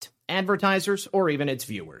advertisers, or even its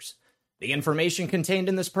viewers. The information contained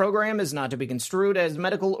in this program is not to be construed as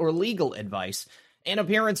medical or legal advice. An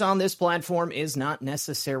appearance on this platform is not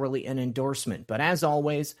necessarily an endorsement, but as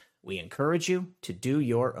always, we encourage you to do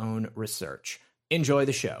your own research. Enjoy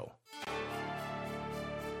the show.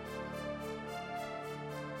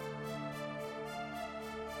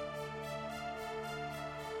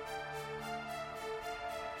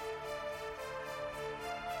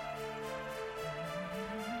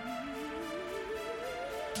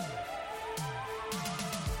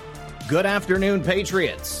 Good afternoon,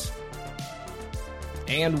 Patriots,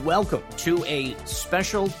 and welcome to a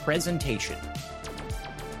special presentation.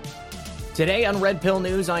 Today on Red Pill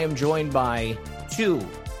News, I am joined by two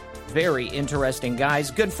very interesting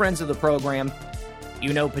guys, good friends of the program.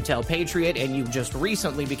 You know Patel, Patriot, and you just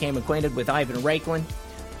recently became acquainted with Ivan Raiklin.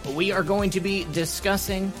 We are going to be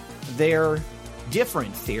discussing their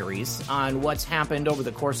different theories on what's happened over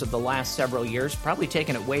the course of the last several years, probably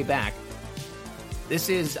taking it way back. This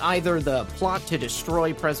is either the plot to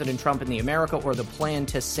destroy President Trump in the America or the plan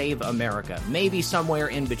to save America. Maybe somewhere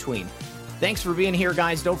in between. Thanks for being here,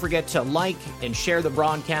 guys. Don't forget to like and share the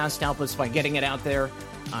broadcast. Help us by getting it out there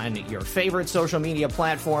on your favorite social media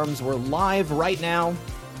platforms. We're live right now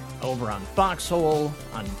over on Foxhole,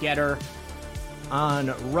 on Getter,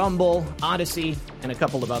 on Rumble, Odyssey, and a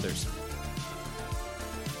couple of others.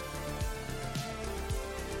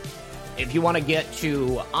 If you want to get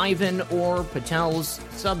to Ivan or Patel's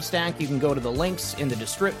Substack, you can go to the links in the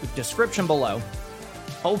description below.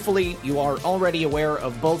 Hopefully, you are already aware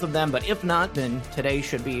of both of them, but if not, then today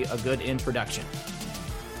should be a good introduction.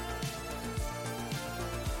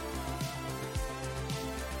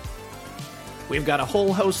 We've got a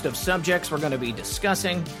whole host of subjects we're going to be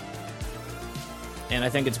discussing, and I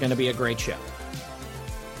think it's going to be a great show.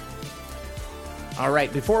 All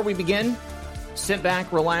right, before we begin, sit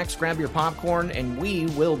back, relax, grab your popcorn, and we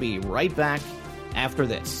will be right back after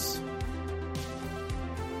this.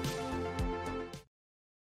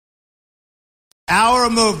 Our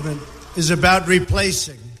movement is about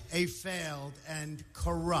replacing a failed and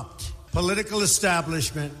corrupt political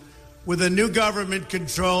establishment with a new government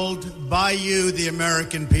controlled by you, the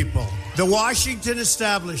American people. The Washington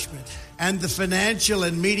establishment and the financial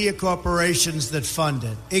and media corporations that fund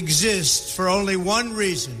it exist for only one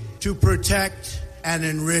reason: to protect and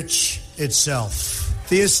enrich itself.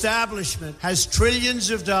 The establishment has trillions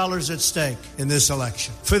of dollars at stake in this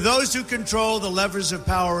election. For those who control the levers of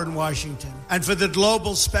power in Washington and for the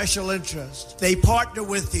global special interest, they partner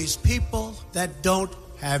with these people that don't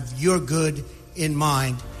have your good in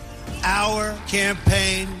mind. Our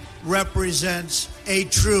campaign represents a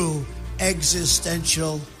true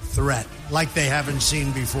existential threat like they haven't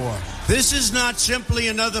seen before. This is not simply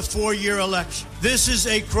another 4-year election. This is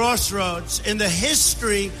a crossroads in the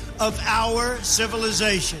history of our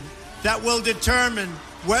civilization that will determine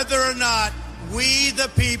whether or not we,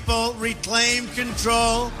 the people, reclaim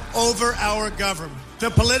control over our government. The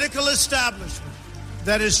political establishment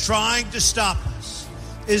that is trying to stop us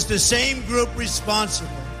is the same group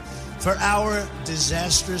responsible for our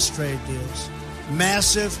disastrous trade deals,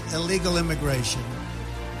 massive illegal immigration,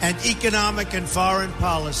 and economic and foreign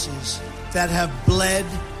policies that have bled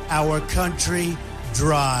our country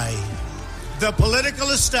dry. The political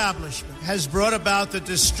establishment has brought about the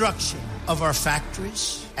destruction of our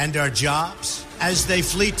factories and our jobs as they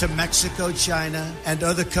flee to Mexico, China, and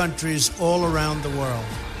other countries all around the world.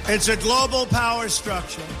 It's a global power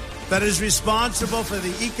structure that is responsible for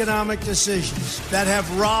the economic decisions that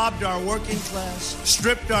have robbed our working class,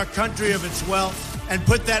 stripped our country of its wealth, and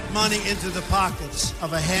put that money into the pockets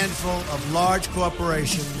of a handful of large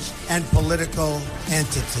corporations and political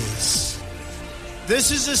entities. This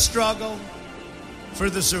is a struggle for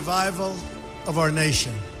the survival of our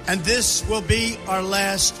nation, and this will be our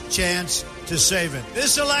last chance to save it.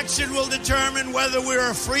 This election will determine whether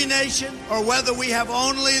we're a free nation or whether we have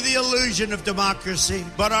only the illusion of democracy,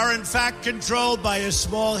 but are in fact controlled by a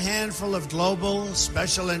small handful of global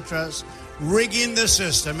special interests rigging the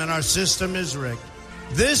system, and our system is rigged.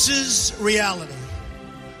 This is reality.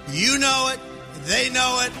 You know it, they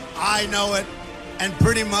know it, I know it, and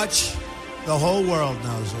pretty much the whole world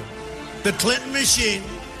knows it. The Clinton machine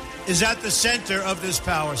is at the center of this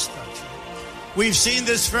power structure. We've seen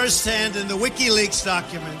this firsthand in the WikiLeaks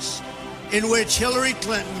documents, in which Hillary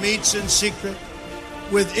Clinton meets in secret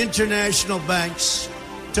with international banks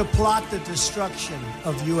to plot the destruction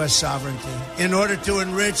of U.S. sovereignty in order to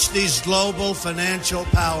enrich these global financial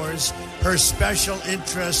powers, her special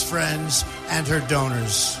interest friends, and her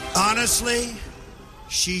donors. Honestly,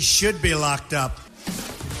 she should be locked up.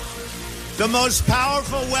 The most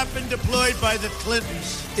powerful weapon deployed by the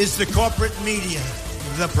Clintons is the corporate media,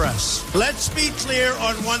 the press. Let's be clear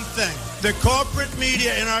on one thing. The corporate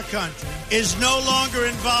media in our country is no longer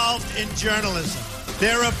involved in journalism.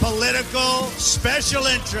 They're a political special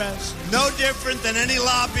interest, no different than any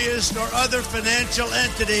lobbyist or other financial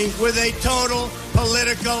entity with a total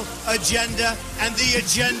political agenda, and the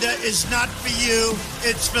agenda is not for you,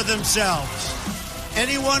 it's for themselves.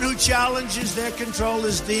 Anyone who challenges their control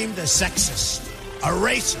is deemed a sexist, a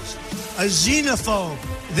racist, a xenophobe.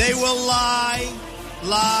 They will lie,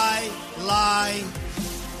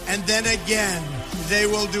 and then again, they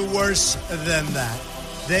will do worse than that.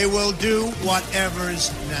 They will do whatever is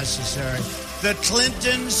necessary. The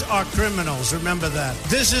Clintons are criminals, remember that.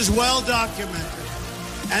 This is well documented.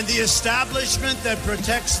 And the establishment that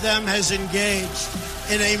protects them has engaged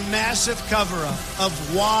in a massive cover-up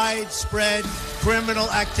of widespread criminal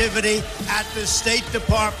activity at the State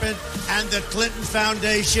Department and the Clinton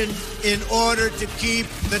Foundation in order to keep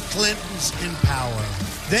the Clintons in power.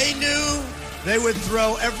 They knew they would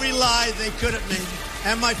throw every lie they could at me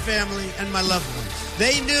and my family and my loved ones.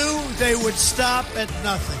 They knew they would stop at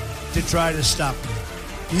nothing to try to stop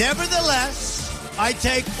me. Nevertheless, I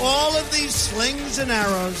take all of these slings and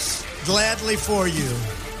arrows gladly for you.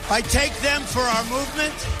 I take them for our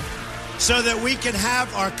movement so that we can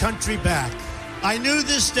have our country back. I knew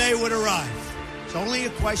this day would arrive. It's only a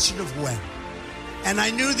question of when. And I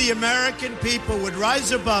knew the American people would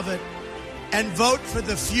rise above it and vote for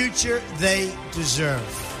the future they deserve.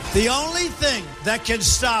 The only thing that can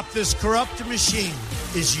stop this corrupt machine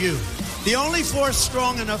is you. The only force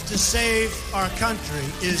strong enough to save our country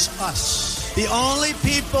is us. The only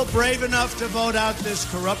people brave enough to vote out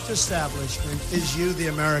this corrupt establishment is you, the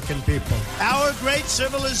American people. Our great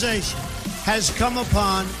civilization has come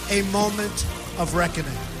upon a moment of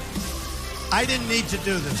reckoning. I didn't need to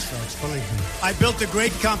do this, folks, believe me. I built a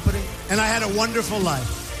great company, and I had a wonderful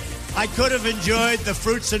life. I could have enjoyed the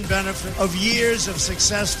fruits and benefits of years of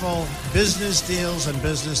successful business deals and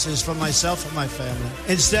businesses for myself and my family,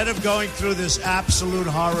 instead of going through this absolute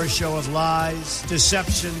horror show of lies,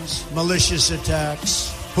 deceptions, malicious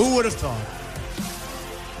attacks. Who would have thought?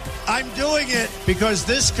 I'm doing it because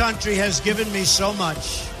this country has given me so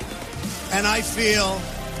much, and I feel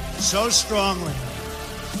so strongly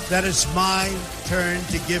that it's my turn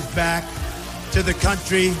to give back to the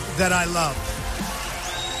country that I love.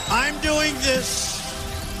 I'm doing this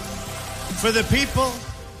for the people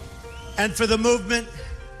and for the movement,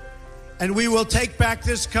 and we will take back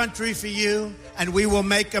this country for you, and we will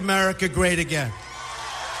make America great again.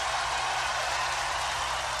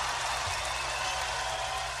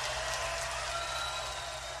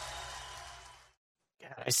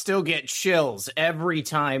 I still get chills every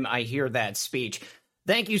time I hear that speech.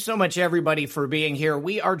 Thank you so much, everybody, for being here.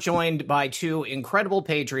 We are joined by two incredible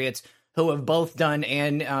patriots who have both done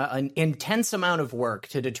an intense amount of work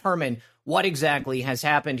to determine what exactly has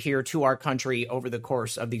happened here to our country over the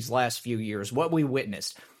course of these last few years, what we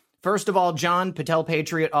witnessed. First of all, John, Patel,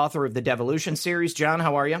 Patriot, author of the Devolution series. John,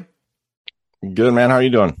 how are you? Good, man. How are you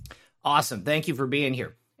doing? Awesome. Thank you for being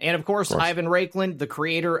here. And of course, Ivan Raiklin, the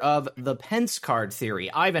creator of the Pence card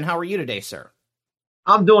theory. Ivan, how are you today, sir?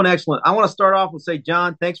 I'm doing excellent. I want to start off and say,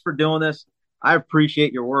 John, thanks for doing this. I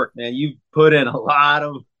appreciate your work, man. You've put in a lot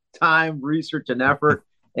of time, research, and effort,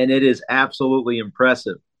 and it is absolutely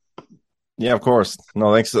impressive. Yeah, of course.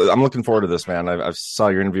 No, thanks. I'm looking forward to this, man. I saw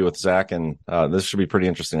your interview with Zach, and this should be pretty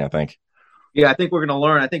interesting, I think. Yeah, I think we're going to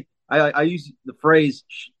learn. I think I use the phrase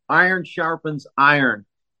iron sharpens iron,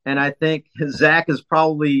 and I think Zach is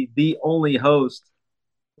probably the only host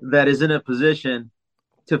that is in a position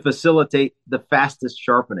to facilitate the fastest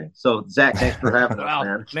sharpening. So, Zach, thanks for having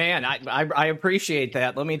us, man. I appreciate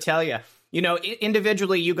that. Let me tell you. You know,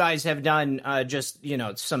 individually, you guys have done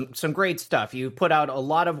some great stuff. You put out a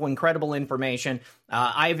lot of incredible information.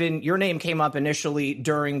 Ivan, your name came up initially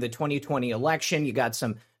during the 2020 election. You got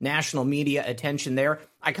some national media attention there.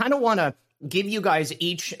 I kind of want to give you guys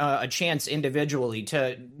each a chance individually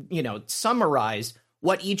to, summarize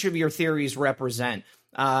what each of your theories represent.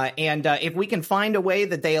 And if we can find a way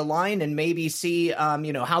that they align and maybe see,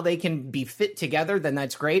 how they can be fit together, then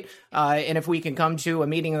that's great. And if we can come to a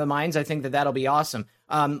meeting of the minds, I think that will be awesome.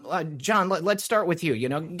 John, let's start with you.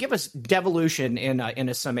 Give us devolution in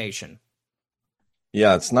a summation.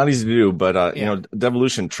 Yeah, it's not easy to do, but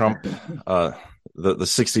devolution, Trump, the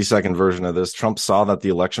 60-second version of this, Trump saw that the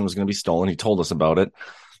election was going to be stolen. He told us about it.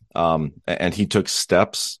 And he took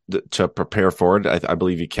steps to prepare for it. I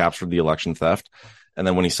believe he captured the election theft. And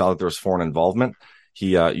then when he saw that there was foreign involvement,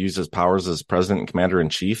 he used his powers as president and commander in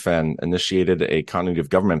chief and initiated a continuity of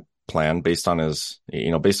government plan based on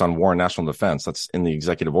based on war and national defense. That's in the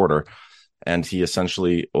executive order. And he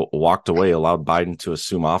essentially walked away, allowed Biden to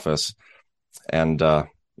assume office. And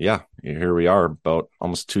here we are about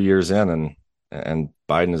almost 2 years in, and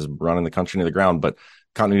Biden is running the country to the ground. But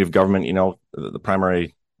continuity of government, the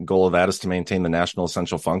primary goal of that is to maintain the national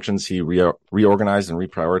essential functions. He reorganized and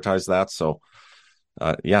reprioritized that. So,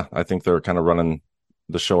 I think they're kind of running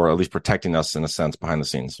the show, or at least protecting us in a sense behind the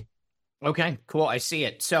scenes. Okay, cool. I see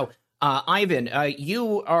it. So, Ivan,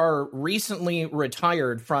 you are recently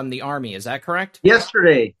retired from the Army. Is that correct?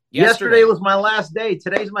 Yesterday was my last day.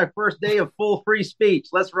 Today's my first day of full free speech.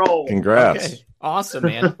 Let's roll. Congrats. Okay. Awesome,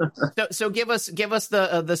 man. so give us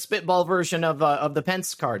the spitball version of the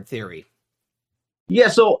Pence card theory. Yeah,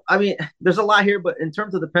 so, I mean, there's a lot here, but in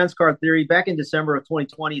terms of the Pence card theory, back in December of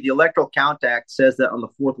 2020, the Electoral Count Act says that on the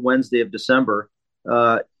fourth Wednesday of December,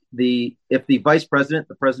 if the vice president,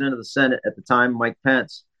 the president of the Senate at the time, Mike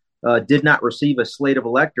Pence, did not receive a slate of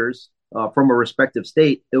electors from a respective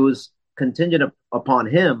state, it was contingent upon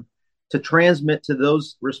him to transmit to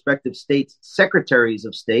those respective states' secretaries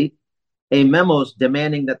of state a memos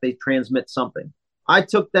demanding that they transmit something. I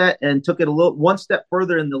took that and took it one step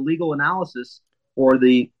further in the legal analysis, or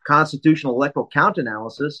the constitutional electoral count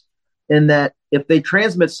analysis, in that if they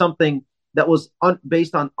transmit something that was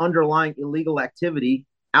based on underlying illegal activity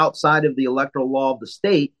outside of the electoral law of the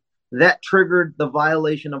state, that triggered the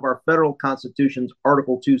violation of our federal constitution's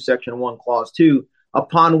Article 2, Section 1, Clause 2,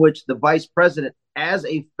 upon which the vice president, as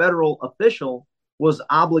a federal official, was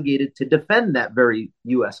obligated to defend that very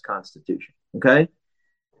U.S. Constitution. Okay?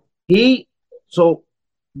 So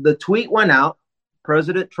the tweet went out,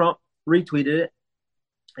 President Trump retweeted it,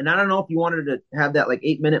 and I don't know if you wanted to have that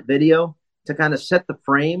 8-minute video to kind of set the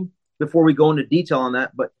frame before we go into detail on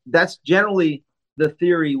that. But that's generally the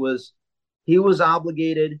theory. Was he was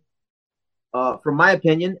obligated, from my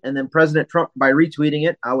opinion, and then President Trump, by retweeting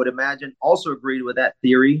it, I would imagine, also agreed with that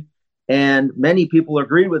theory. And many people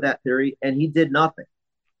agreed with that theory, and he did nothing.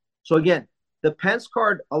 So again, the Pence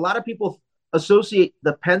card, a lot of people associate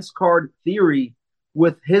the Pence card theory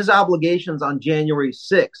with his obligations on January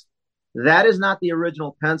 6th. That is not the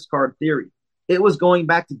original Pence card theory. It was going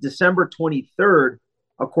back to December 23rd,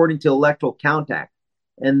 according to Electoral Count Act.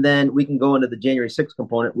 And then we can go into the January 6th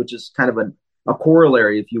component, which is kind of a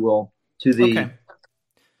corollary, if you will, to the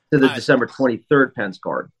December 23rd Pence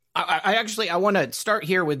card. I want to start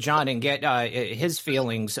here with John and get his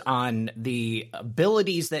feelings on the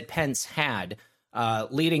abilities that Pence had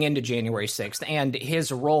leading into January 6th and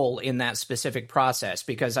his role in that specific process,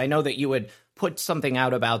 because I know that you had put something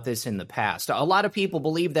out about this in the past. A lot of people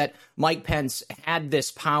believe that Mike Pence had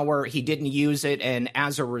this power, he didn't use it, and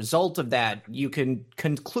as a result of that, you can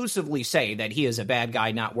conclusively say that he is a bad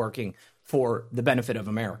guy not working for the benefit of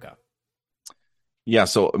America. Yeah,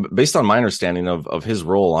 so based on my understanding of his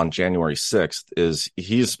role on January 6th, is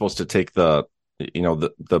he's supposed to take the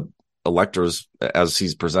electors as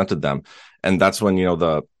he's presented them, and that's when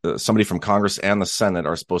somebody from Congress and the Senate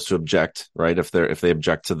are supposed to object, right? If they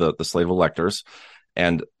object to the slate of electors,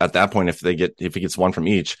 and at that point, if he gets one from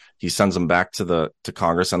each, he sends them back to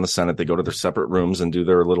Congress and the Senate. They go to their separate rooms and do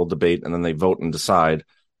their little debate, and then they vote and decide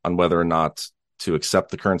on whether or not to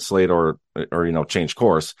accept the current slate or change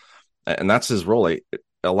course. And that's his role.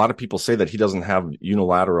 A lot of people say that he doesn't have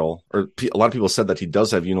unilateral, or a lot of people said that he does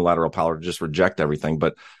have unilateral power to just reject everything,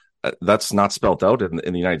 but that's not spelled out in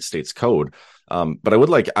the United States Code. But I would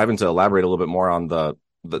like Ivan to elaborate a little bit more on the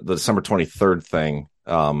December 23rd thing,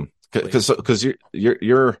 because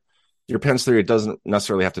your Pence theory doesn't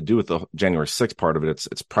necessarily have to do with the January 6th part of it.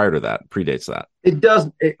 It's prior to that, predates that. It does,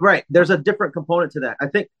 right? There's a different component to that. I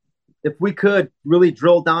think if we could really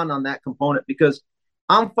drill down on that component, because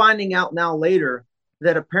I'm finding out now later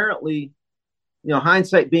that apparently,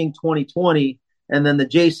 hindsight being 2020, and then the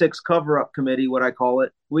J6 cover-up committee, what I call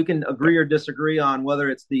it, we can agree or disagree on whether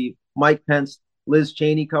it's the Mike Pence, Liz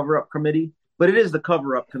Cheney cover-up committee, but it is the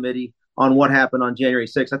cover-up committee on what happened on January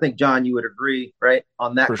 6th. I think, John, you would agree, right,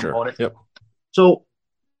 on that component. Sure. Yep. So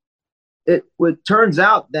it turns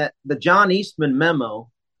out that the John Eastman memo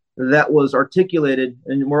that was articulated,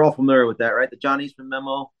 and we're all familiar with that, right? The John Eastman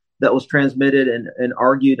memo that was transmitted and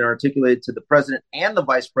argued and articulated to the president and the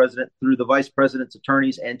vice president through the vice president's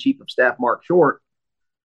attorneys and chief of staff, Mark Short.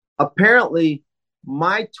 Apparently,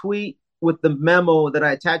 my tweet with the memo that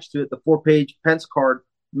I attached to it, the 4-page Pence card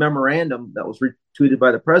memorandum that was retweeted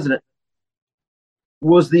by the president,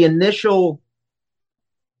 was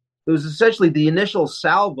essentially the initial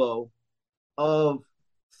salvo of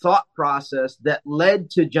thought process that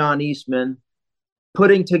led to John Eastman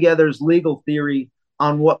putting together his legal theory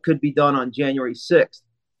on what could be done on January 6th.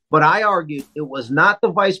 But I argued it was not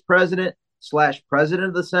the vice president / president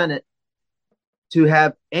of the Senate to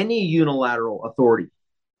have any unilateral authority.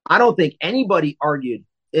 I don't think anybody argued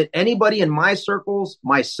it. Anybody in my circles,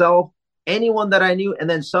 myself, anyone that I knew, and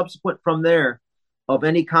then subsequent from there of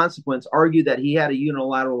any consequence argued that he had a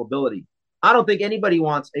unilateral ability. I don't think anybody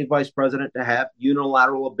wants a vice president to have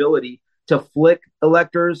unilateral ability to flick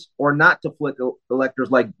electors or not to flick electors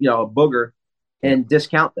like, a booger and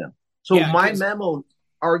discount them. So my memo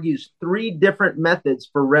argues 3 different methods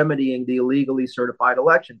for remedying the illegally certified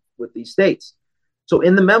election with these states. So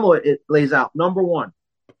in the memo, it lays out, number 1,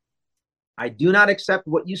 I do not accept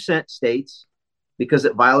what you sent, states, because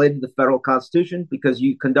it violated the federal constitution, because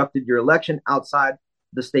you conducted your election outside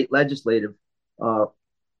the state legislative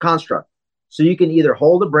construct. So you can either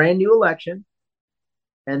hold a brand new election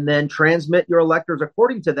and then transmit your electors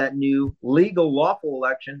according to that new legal, lawful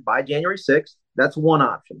election by January 6th. That's one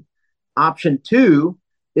option. Option 2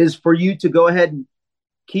 is for you to go ahead and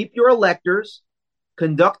keep your electors,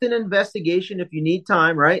 conduct an investigation if you need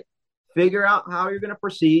time, right? Figure out how you're going to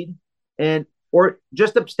proceed, or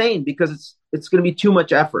just abstain because it's going to be too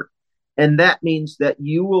much effort. And that means that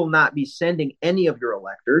you will not be sending any of your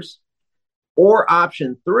electors. Or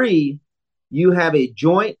option 3, you have a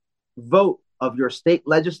joint vote of your state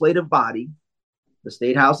legislative body, the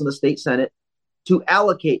state house and the state senate, to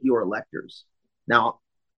allocate your electors. Now,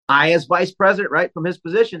 I, as vice president, right, from his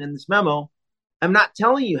position in this memo, I'm not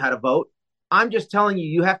telling you how to vote. I'm just telling you,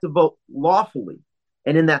 you have to vote lawfully.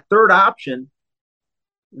 And in that third option,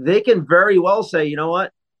 they can very well say, you know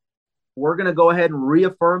what, we're going to go ahead and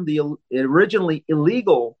reaffirm the originally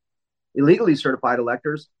illegally certified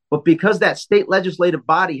electors. But because that state legislative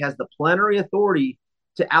body has the plenary authority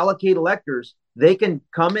to allocate electors, they can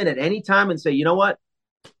come in at any time and say, you know what,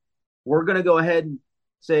 we're going to go ahead and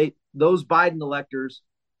say those Biden electors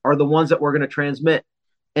are the ones that we're going to transmit.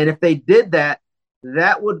 And if they did that,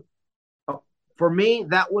 that would, for me,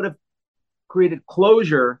 that would have created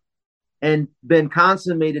closure and been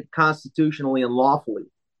consummated constitutionally and lawfully.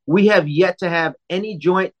 We have yet to have any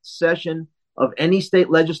joint session of any state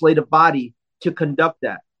legislative body to conduct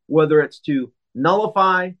that, whether it's to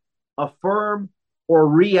nullify, affirm, or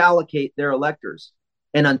reallocate their electors.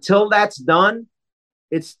 And until that's done,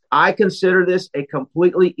 I consider this a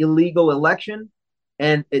completely illegal election.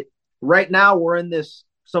 And right now we're in this,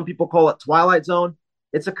 some people call it twilight zone.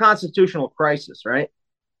 It's a constitutional crisis, right?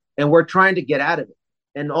 And we're trying to get out of it.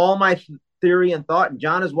 And all my theory and thought, and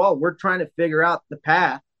John as well, we're trying to figure out the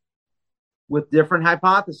path with different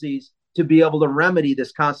hypotheses to be able to remedy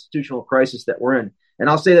this constitutional crisis that we're in. And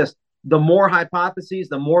I'll say this, the more hypotheses,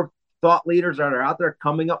 the more thought leaders that are out there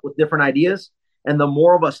coming up with different ideas, and the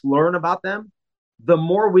more of us learn about them, the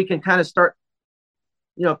more we can kind of start,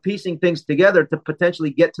 piecing things together to potentially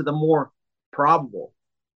get to the more probable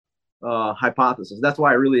hypothesis. That's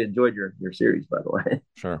why I really enjoyed your series, by the way.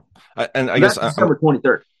 Sure. And I guess December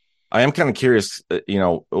 23rd. I am kind of curious,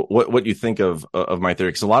 what you think of my theory,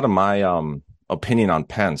 because a lot of my opinion on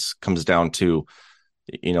Pence comes down to,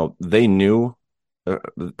 they knew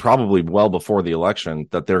probably well before the election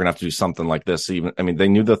that they're going to have to do something like this. They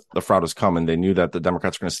knew that the fraud was coming. They knew that the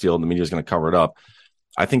Democrats were going to steal and the media was going to cover it up.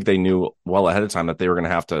 I think they knew well ahead of time that they were going to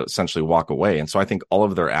have to essentially walk away. And so I think all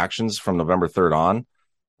of their actions from November 3rd on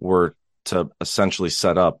were to essentially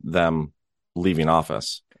set up them leaving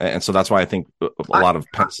office. And so that's why I think a lot of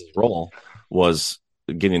Pence's role was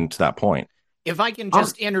getting to that point. If I can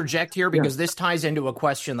just interject here, because this ties into a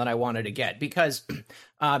question that I wanted to get, because,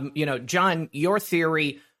 John, your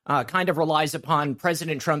theory kind of relies upon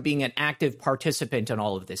President Trump being an active participant in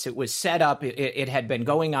all of this. It was set up. It had been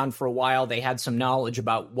going on for a while. They had some knowledge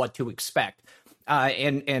about what to expect.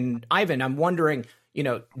 And Ivan, I'm wondering,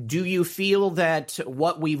 do you feel that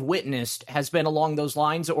what we've witnessed has been along those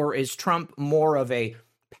lines, or is Trump more of a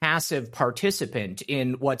passive participant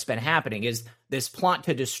in what's been happening? Is this plot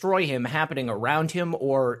to destroy him happening around him,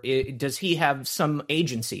 or does he have some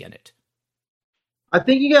agency in it? I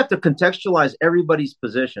think you have to contextualize everybody's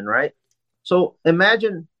position, right? So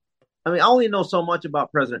imagine, I only know so much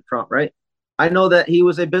about President Trump, right? I know that he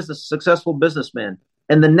was a successful businessman,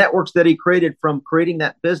 and the networks that he created from creating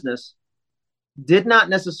that business did not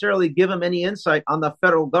necessarily give him any insight on the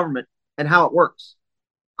federal government and how it works.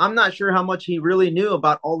 I'm not sure how much he really knew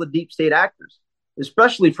about all the deep state actors,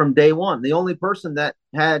 especially from day one. The only person that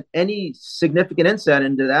had any significant insight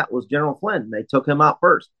into that was General Flynn. They took him out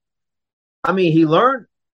first. He learned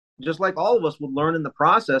just like all of us would learn in the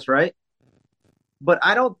process, right? But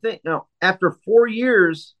I don't think, after 4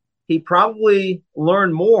 years, he probably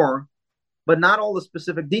learned more, but not all the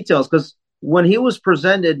specific details. Because when he was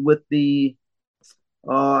presented with the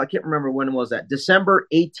I can't remember when was that. December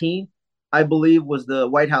 18th, I believe, was the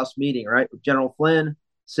White House meeting, right? With General Flynn,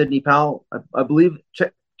 Sidney Powell. I believe,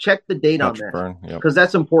 check the date on that, because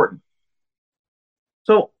that's important.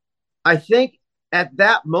 So I think at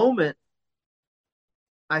that moment,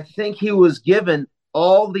 I think he was given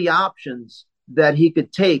all the options that he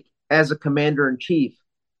could take as a commander in chief.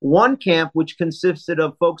 One camp, which consisted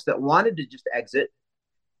of folks that wanted to just exit,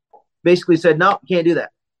 basically said, no, can't do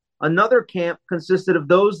that. Another camp consisted of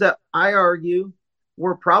those that I argue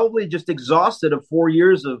were probably just exhausted of 4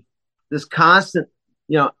 years of this constant,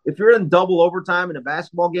 if you're in double overtime in a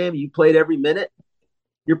basketball game, you played every minute,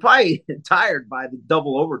 you're probably tired by the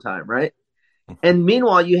double overtime, right? And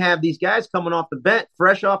meanwhile, you have these guys coming off the bench,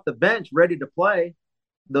 fresh off the bench, ready to play,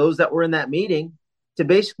 those that were in that meeting, to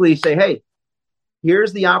basically say, hey,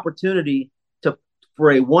 here's the opportunity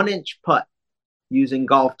for a 1-inch putt, using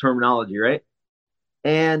golf terminology, right?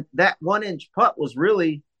 And that 1-inch putt was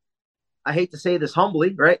really, I hate to say this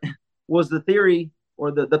humbly, right, was the theory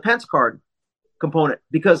or the Pence card component.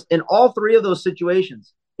 Because in all three of those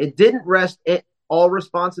situations, it didn't rest all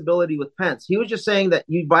responsibility with Pence. He was just saying that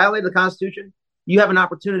you violated the Constitution, you have an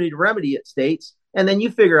opportunity to remedy it, states, and then you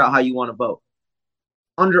figure out how you want to vote.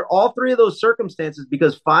 Under all three of those circumstances,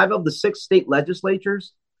 because 5 of the 6 state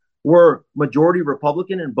legislatures were majority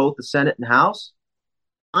Republican in both the Senate and House,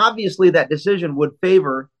 obviously that decision would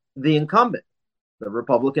favor the incumbent, the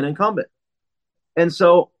Republican incumbent. And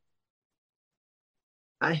so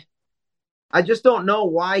I just don't know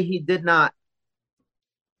why he did not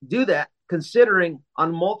do that, considering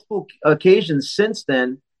on multiple occasions since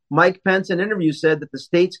then, Mike Pence in interviews said that the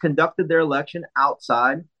states conducted their election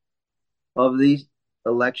outside of the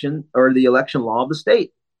election or the election law of the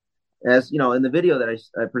state, as in the video that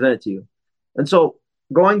I presented to you. And so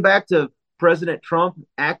going back to President Trump,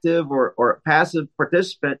 active or passive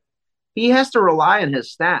participant, he has to rely on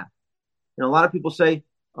his staff. A lot of people say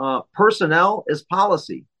personnel is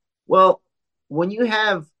policy. Well, when you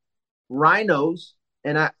have rhinos,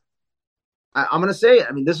 and I'm going to say it,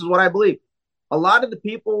 this is what I believe. A lot of the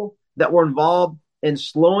people that were involved in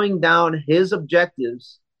slowing down his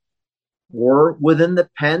objectives were within the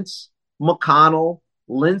Pence, McConnell,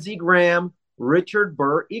 Lindsey Graham, Richard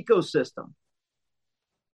Burr ecosystem.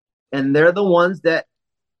 And they're the ones that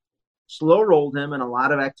slow rolled him in a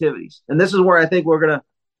lot of activities. And this is where I think we're going to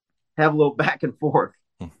have a little back and forth.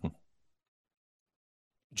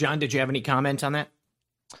 John, did you have any comment on that?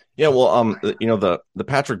 Yeah, well, the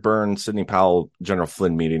Patrick Byrne, Sidney Powell, General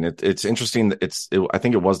Flynn meeting. It's interesting. I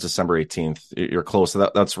think it was December 18th. You're close. So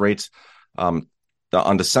that's right.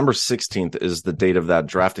 On December 16th is the date of that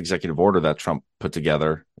draft executive order that Trump put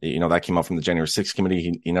together. That came out from the January 6th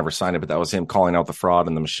committee. He never signed it, but that was him calling out the fraud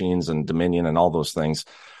and the machines and Dominion and all those things.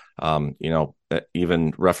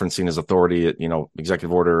 Even referencing his authority,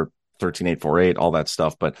 executive order 13848, all that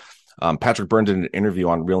stuff. But Patrick Byrne did an interview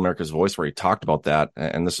on Real America's Voice where he talked about that.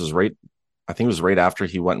 And this was I think it was right after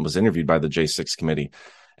he went and was interviewed by the J6 committee.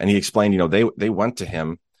 And he explained, they went to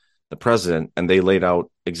him, the president, and they laid out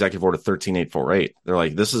executive order 13848. They're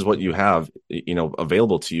like, this is what you have,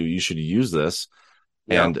 available to you. You should use this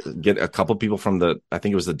and get a couple people from I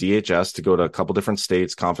think it was the DHS to go to a couple different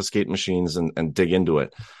states, confiscate machines and dig into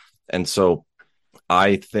it. And so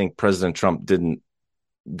I think President Trump didn't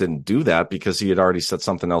do that because he had already set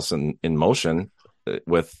something else in motion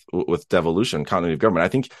with devolution, continuity of government. I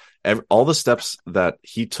think all the steps that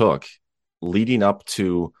he took leading up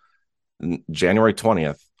to January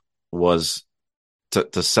 20th was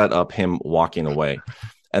to set up him walking away.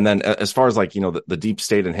 And then as far as the deep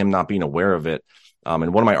state and him not being aware of it,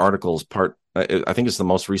 in one of my articles, I think it's the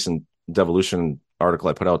most recent Devolution article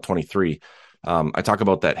I put out, 23, I talk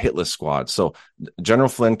about that hit list squad. So General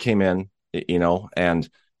Flynn came in, and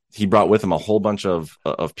he brought with him a whole bunch of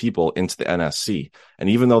people into the NSC. And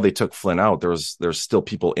even though they took Flynn out, there's still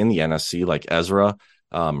people in the NSC like Ezra,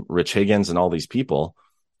 Rich Higgins, and all these people.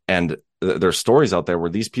 And there's stories out there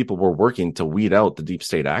where these people were working to weed out the deep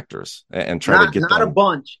state actors and try to get not a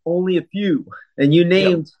bunch, only a few. And you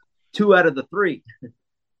named 2 out of the 3.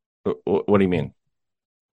 What do you mean?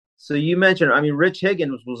 So you mentioned, Rich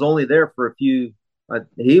Higgins was only there for a few.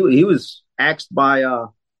 He was axed by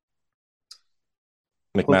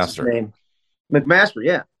McMaster. McMaster,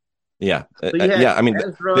 yeah. Yeah. So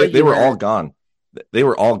Ezra, they were all gone. They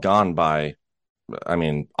were all gone by, I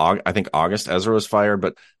think August. Ezra was fired,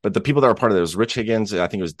 but the people that were part of it was Rich Higgins. I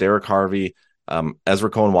think it was Derek Harvey, Ezra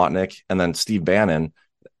Cohen Watnick, and then Steve Bannon.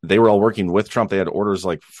 They were all working with Trump. They had orders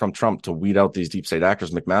from Trump to weed out these deep state actors.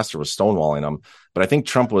 McMaster was stonewalling them, but I think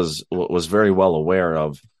Trump was very well aware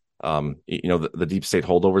of, the deep state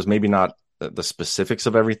holdovers. Maybe not the specifics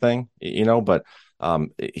of everything, but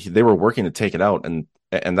they were working to take it out, and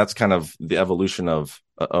that's kind of the evolution of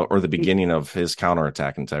or the beginning of his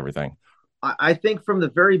counterattack into everything. I think from the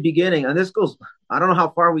very beginning, and this goes, I don't know how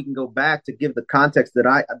far we can go back to give the context that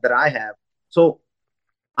I have. So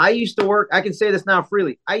I used to work, I can say this now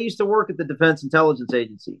freely. I used to work at the Defense Intelligence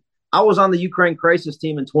Agency. I was on the Ukraine crisis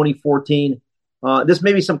team in 2014. This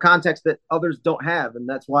may be some context that others don't have, and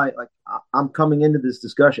that's why I'm coming into this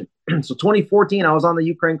discussion. So 2014, I was on the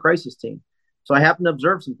Ukraine crisis team. So I happened to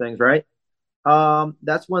observe some things, right?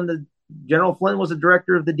 That's when the General Flynn was the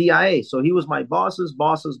director of the DIA. So he was my boss's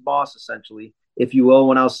boss, essentially, if you will,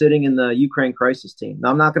 when I was sitting in the Ukraine crisis team. Now,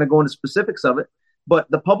 I'm not going to go into specifics of it, but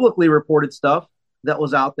the publicly reported stuff that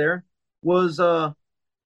was out there was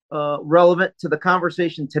relevant to the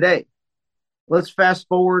conversation today. Let's fast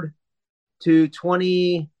forward to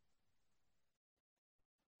when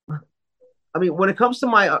it comes to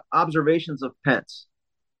my observations of Pence,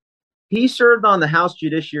 he served on the House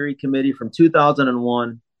Judiciary Committee from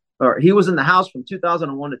 2001, or he was in the House from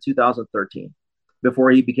 2001 to 2013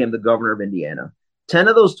 before he became the governor of Indiana. 10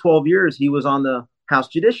 of those 12 years, he was on the House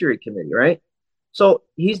Judiciary Committee, right? So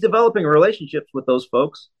he's developing relationships with those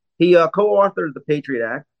folks. He co-authored the Patriot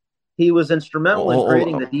Act. He was instrumental in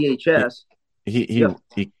creating the DHS.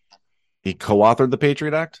 He co-authored the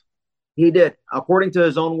Patriot Act? He did, according to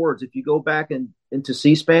his own words. If you go back into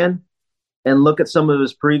C-SPAN and look at some of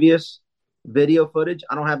his previous video footage,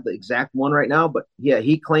 I don't have the exact one right now, but yeah,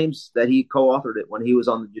 he claims that he co-authored it when he was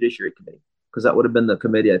on the Judiciary Committee, because that would have been the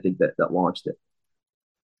committee, I think, that launched it.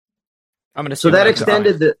 I'm going to. So that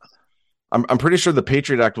extended the. I'm pretty sure the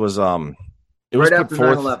Patriot Act was it was right put after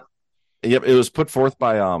forth. 9/11. Yep, it was put forth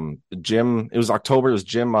by Jim. It was October. It was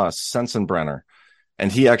Jim Sensenbrenner,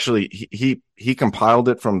 and he actually he compiled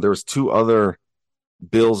it from. There was two other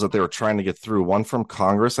bills that they were trying to get through. One from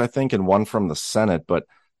Congress, I think, and one from the Senate. But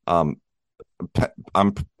I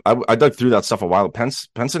dug through that stuff a while. Pence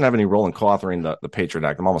didn't have any role in co-authoring the Patriot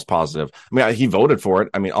Act. I'm almost positive. I mean, he voted for it.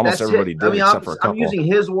 I mean, almost everybody did, except for a couple. I'm using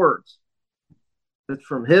his words. It's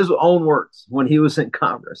from his own words when he was in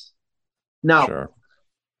Congress. Now, sure.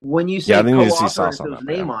 When you say co-author, if there's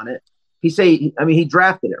name on it, he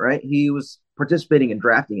drafted it, right? He was participating in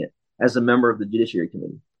drafting it as a member of the Judiciary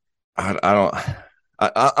Committee. I'm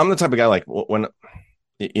the type of guy, like, when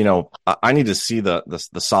I need to see the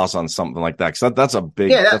sauce on something like that, because that's a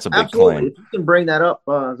big claim. If you can bring that up,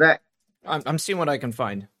 Zach. I'm seeing what I can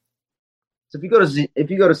find. So if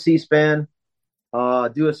you go to C-SPAN,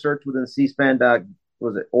 do a search within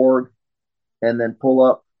C-SPAN.org, and then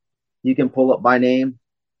you can pull up by name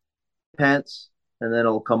Pence, and then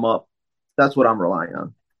it'll come up. That's what I'm relying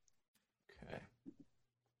on. Okay.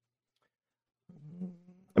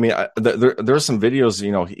 I mean, there are some videos.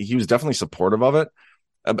 He was definitely supportive of it.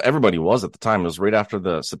 Everybody was at the time. It was right after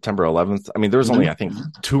the September 11th. I mean, there was only, I think,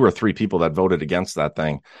 2 or 3 people that voted against that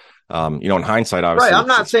thing. In hindsight, obviously. Right. I'm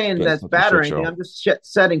not saying that's bad or anything. I'm just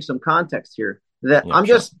setting some context here.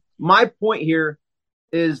 My point here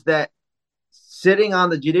is that sitting on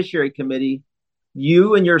the Judiciary Committee,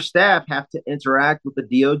 you and your staff have to interact with the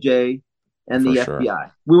DOJ and the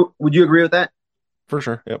FBI. Would you agree with that? For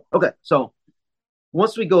sure. Yep. Okay. So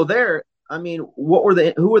once we go there, I mean, who were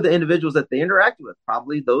the individuals that they interacted with?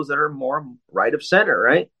 Probably those that are more right of center,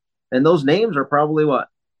 right? And those names are probably what?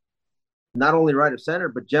 Not only right of center,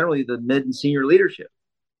 but generally the mid and senior leadership.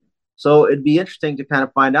 So it'd be interesting to kind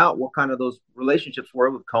of find out what kind of those relationships were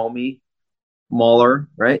with Comey, Mueller,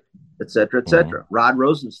 right? Et cetera, et cetera. Rod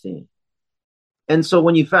Rosenstein. And so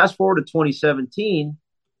when you fast forward to 2017,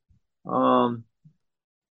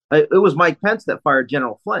 it was Mike Pence that fired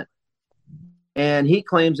General Flynn. And he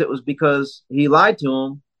claims it was because he lied to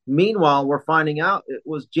him. Meanwhile, we're finding out it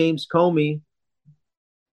was James Comey,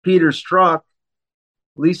 Peter Strzok,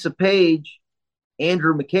 Lisa Page,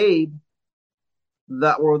 Andrew McCabe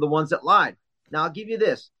that were the ones that lied. Now, I'll give you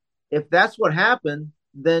this. If that's what happened,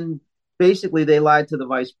 then basically they lied to the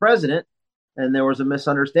vice president and there was a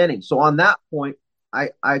misunderstanding. So on that point,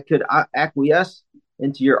 I could acquiesce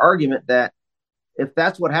into your argument that if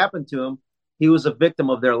that's what happened to him, he was a victim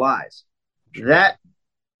of their lies. Sure. That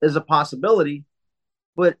is a possibility,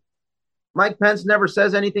 but Mike Pence never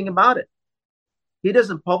says anything about it. He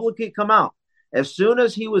doesn't publicly come out. As soon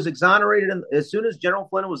as he was exonerated, as soon as General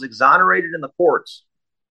Flynn was exonerated in the courts,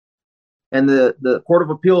 and the Court of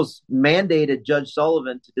Appeals mandated Judge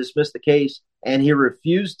Sullivan to dismiss the case, and he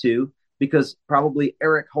refused to because probably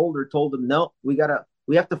Eric Holder told him, no, we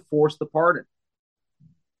have to force the pardon.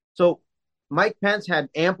 So Mike Pence had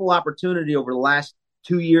ample opportunity over the last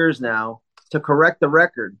 2 years now to correct the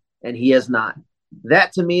record, and he has not.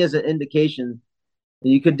 That to me is an indication,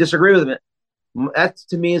 you could disagree with him, that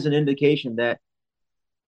to me is an indication that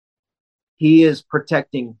he is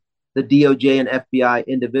protecting the DOJ and FBI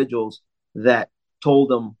individuals that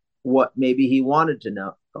told him what maybe he wanted to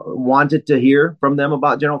know, wanted to hear from them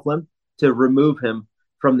about General Flynn to remove him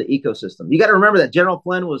from the ecosystem. You got to remember that General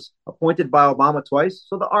Flynn was appointed by Obama twice.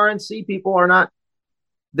 So the RNC people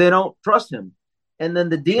they don't trust him. And then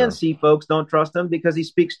the DNC folks don't trust him because he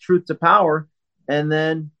speaks truth to power. And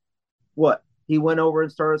then what? He went over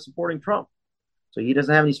and started supporting Trump. So he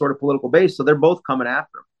doesn't have any sort of political base. So they're both coming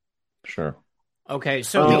after him. Sure. Okay,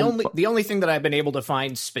 so the only thing that I've been able to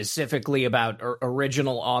find specifically about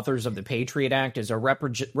original authors of the Patriot Act is a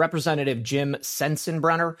Representative Jim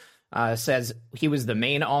Sensenbrenner says he was the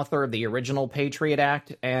main author of the original Patriot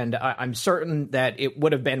Act, and I'm certain that it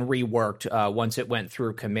would have been reworked once it went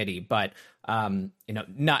through committee. But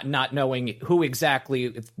not knowing who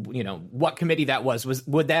exactly, what committee that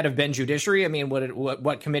would that have been Judiciary? I mean,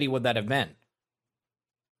 what committee would that have been?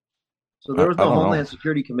 So there was no Homeland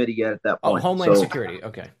Security Committee yet at that point. Oh, Homeland Security.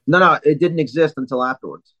 Okay. No, it didn't exist until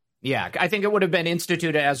afterwards. Yeah, I think it would have been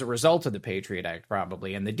instituted as a result of the Patriot Act,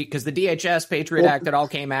 probably, and because the DHS Patriot Act, it all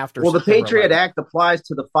came after. Well, the Patriot Act applies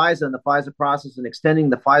to the FISA and the FISA process, and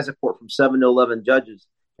extending the FISA court from 7 to 11 judges,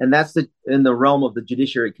 and that's in the realm of the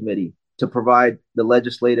Judiciary Committee to provide the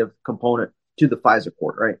legislative component to the FISA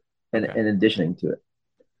court, right? And in addition to it,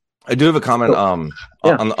 I do have a comment on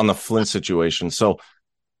the Flynn situation. So.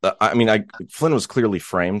 Flynn was clearly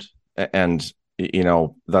framed, and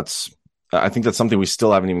I think that's something we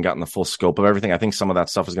still haven't even gotten the full scope of everything. I think some of that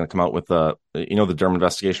stuff is going to come out with the Durham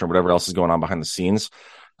investigation or whatever else is going on behind the scenes.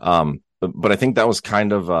 But I think that was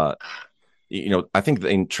kind of, I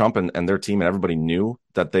think Trump and their team and everybody knew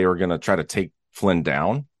that they were going to try to take Flynn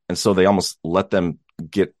down, and so they almost let them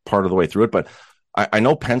get part of the way through it. But I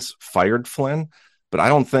know Pence fired Flynn, but I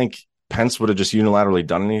don't think Pence would have just unilaterally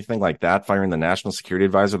done anything like that, firing the national security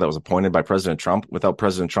advisor that was appointed by President Trump without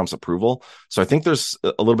President Trump's approval. So I think there's a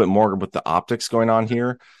little bit more with the optics going on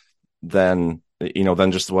here than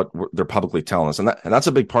just what they're publicly telling us. And that's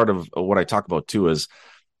a big part of what I talk about too, is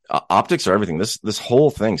optics are everything. This whole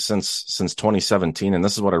thing since 2017, and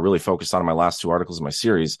this is what I really focused on in my last 2 articles in my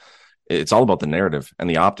series. It's all about the narrative and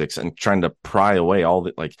the optics and trying to pry away all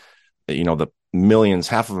the, the millions,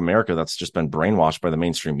 half of America that's just been brainwashed by the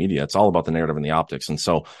mainstream media. It's all about the narrative and the optics. And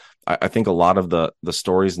so I think a lot of the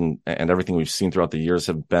stories and everything we've seen throughout the years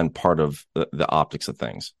have been part of the optics of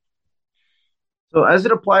things. So as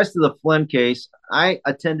it applies to the Flynn case, I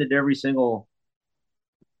attended every single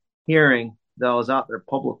hearing that was out there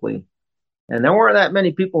publicly, and there weren't that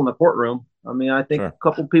many people in the courtroom. I mean, I think a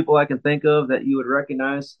couple people I can think of that you would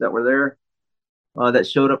recognize that were there that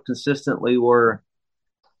showed up consistently were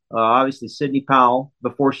obviously Sidney Powell,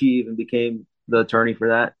 before she even became the attorney for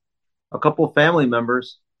that. A couple of family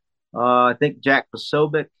members, I think Jack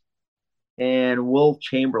Posobiec and Will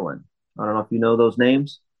Chamberlain. I don't know if you know those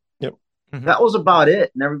names. Yep. Mm-hmm. That was about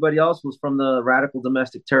it. And everybody else was from the radical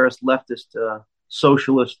domestic terrorist leftist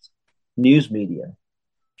socialist news media.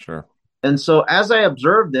 Sure. And so as I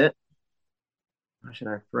observed it, how should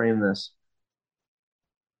I frame this?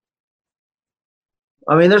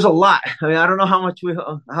 I mean, there's a lot. I mean, I don't know how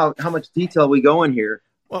much detail we go in here.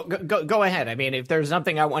 Well, go ahead. I mean, if there's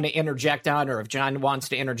something I want to interject on, or if John wants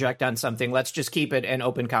to interject on something, let's just keep it an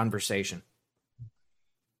open conversation.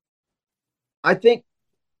 I think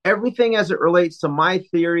everything as it relates to my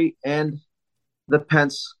theory and the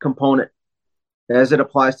Pence component as it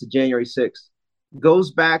applies to January 6th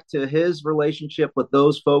goes back to his relationship with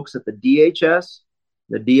those folks at the DHS,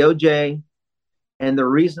 the DOJ, and the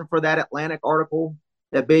reason for that Atlantic article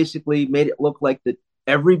that basically made it look like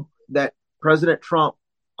that President Trump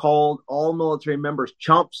called all military members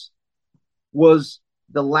chumps was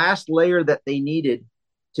the last layer that they needed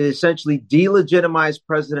to essentially delegitimize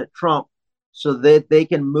President Trump so that they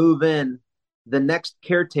can move in the next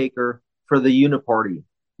caretaker for the Uniparty,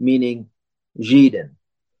 meaning Biden.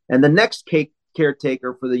 And the next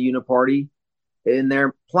caretaker for the Uniparty in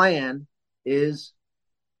their plan is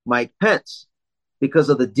Mike Pence, because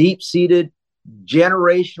of the deep-seated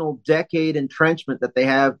generational decade entrenchment that they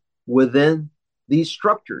have within these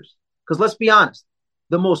structures. Because let's be honest,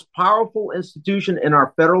 the most powerful institution in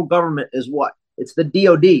our federal government is what? It's the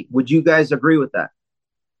DOD. Would you guys agree with that?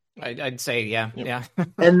 I'd say, yeah.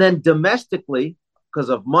 And then domestically, because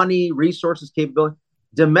of money, resources, capability,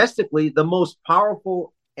 domestically, the most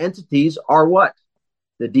powerful entities are what?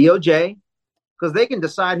 The DOJ, because they can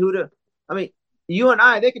decide you and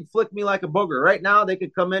I, they could flick me like a booger. Right now, they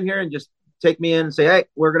could come in here and just take me in and say, hey,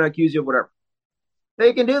 we're going to accuse you of whatever.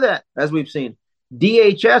 They can do that, as we've seen.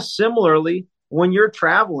 DHS, similarly, when you're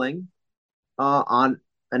traveling on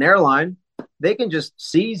an airline, they can just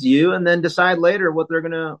seize you and then decide later what they're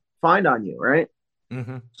going to find on you, right?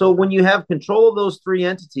 Mm-hmm. So when you have control of those three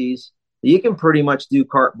entities, you can pretty much do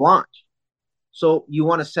carte blanche. So you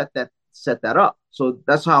want to set that up. So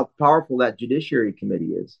that's how powerful that Judiciary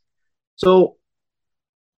Committee is. So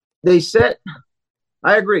they set.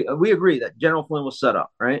 I agree. We agree that General Flynn was set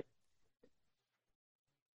up, right?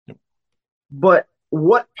 Yep. But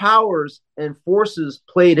what powers and forces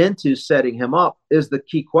played into setting him up is the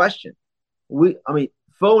key question.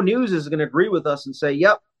 Faux News is going to agree with us and say,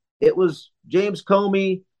 yep, it was James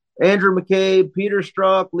Comey, Andrew McCabe, Peter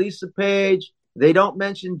Strzok, Lisa Page. They don't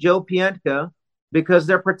mention Joe Pientka because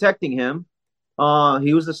they're protecting him.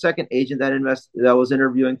 He was the second agent that was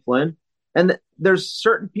interviewing Flynn. And there's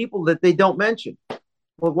certain people that they don't mention.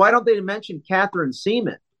 Well, why don't they mention Catherine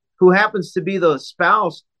Seaman, who happens to be the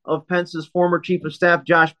spouse of Pence's former chief of staff,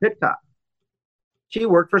 Josh Pkwy? She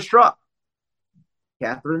worked for Strzok.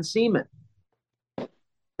 Catherine Seaman.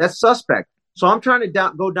 That's suspect. So I'm trying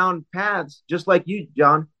to go down paths, just like you,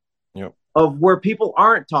 John, yep, of where people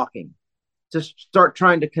aren't talking to start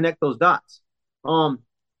trying to connect those dots.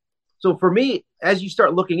 So for me, as you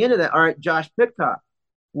start looking into that, all right, Josh Pkwy,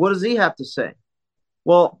 what does he have to say?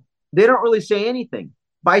 Well, they don't really say anything.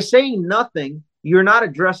 By saying nothing, you're not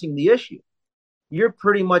addressing the issue. You're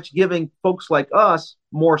pretty much giving folks like us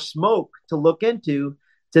more smoke to look into,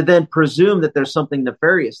 to then presume that there's something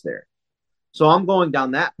nefarious there. So I'm going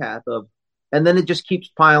down that path and then it just keeps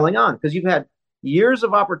piling on because you've had years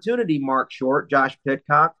of opportunity, Mark Short, Josh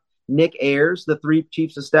Pidcock, Nick Ayers, the three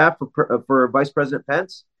chiefs of staff for Vice President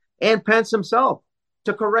Pence, and Pence himself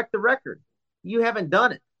to correct the record. You haven't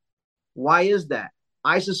done it. Why is that?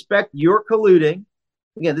 I suspect you're colluding.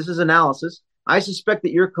 Again, this is analysis. I suspect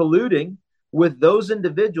that you're colluding with those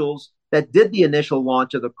individuals that did the initial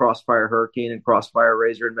launch of the Crossfire Hurricane and Crossfire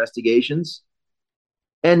Razor investigations.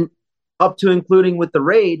 And up to including with the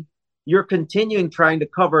raid, you're continuing trying to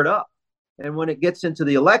cover it up. And when it gets into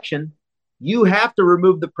the election, you have to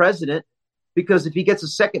remove the president because if he gets a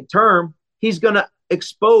second term, he's going to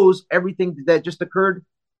expose everything that just occurred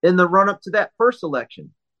in the run up to that first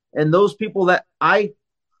election. And those people that I'm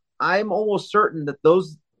almost certain that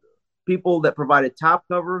those people that provided top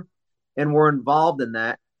cover and were involved in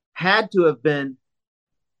that had to have been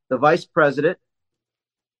the vice president,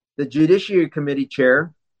 the Judiciary Committee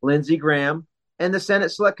chair, Lindsey Graham, and the Senate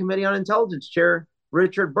Select Committee on Intelligence chair,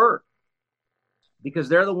 Richard Burke, because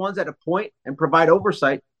they're the ones that appoint and provide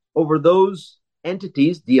oversight over those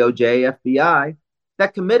entities, DOJ, FBI,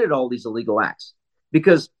 that committed all these illegal acts.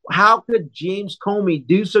 Because how could James Comey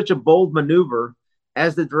do such a bold maneuver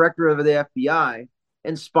as the director of the FBI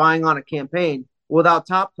and spying on a campaign without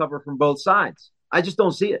top cover from both sides? I just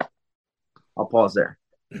don't see it. I'll pause there.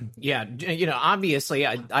 Yeah, obviously,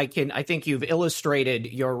 I think you've illustrated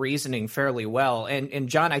your reasoning fairly well, and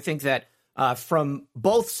John, I think that from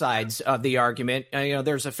both sides of the argument,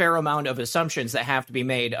 there's a fair amount of assumptions that have to be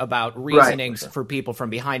made about reasonings for people from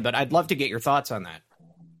behind. But I'd love to get your thoughts on that.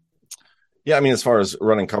 Yeah, I mean, as far as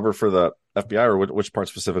running cover for the FBI, or which part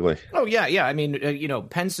specifically? Oh yeah. I mean,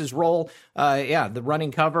 Pence's role, the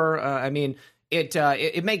running cover.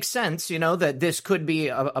 It makes sense, that this could be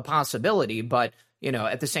a possibility, but.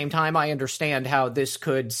 At the same time, I understand how this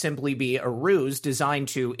could simply be a ruse designed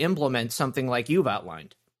to implement something like you've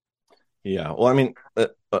outlined. Yeah, well, I mean,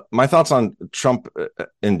 my thoughts on Trump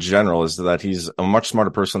in general is that he's a much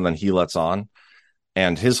smarter person than he lets on,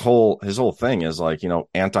 and his whole thing is like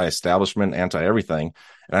anti-establishment, anti-everything,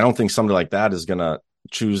 and I don't think somebody like that is going to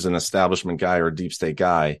choose an establishment guy or a deep state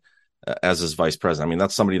guy as his vice president. I mean,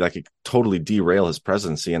 that's somebody that could totally derail his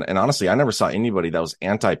presidency, and honestly, I never saw anybody that was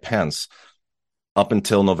anti-Pence up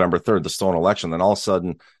until November 3rd, the stolen election. Then all of a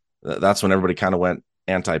sudden, that's when everybody kind of went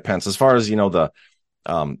anti-Pence. As far as, the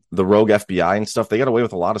rogue FBI and stuff, they got away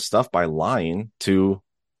with a lot of stuff by lying to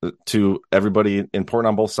everybody important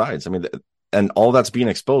on both sides. I mean, and all that's being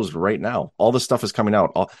exposed right now. All this stuff is coming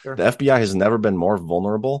out. Sure. The FBI has never been more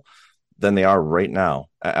vulnerable than they are right now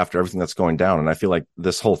after everything that's going down. And I feel like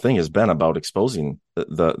this whole thing has been about exposing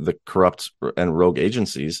the corrupt and rogue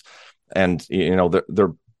agencies. And,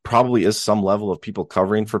 they're probably is some level of people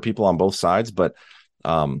covering for people on both sides, but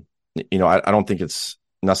I don't think it's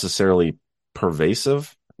necessarily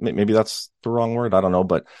pervasive. Maybe that's the wrong word. I don't know,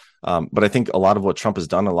 but I think a lot of what Trump has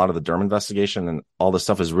done, a lot of the Durham investigation and all this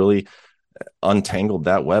stuff has really untangled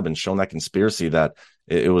that web and shown that conspiracy that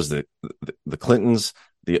it was the Clintons,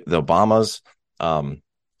 the Obamas,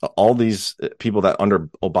 all these people that under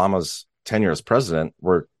Obama's tenure as president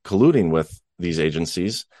were colluding with these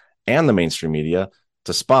agencies and the mainstream media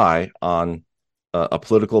to spy on a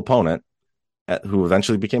political opponent who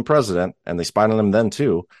eventually became president, and they spied on him then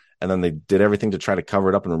too, and then they did everything to try to cover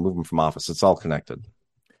it up and remove him from office. It's all connected.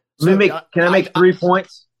 So can I make 3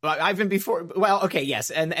 points? Ivan, before, well, okay, yes,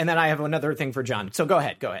 and then I have another thing for John. So go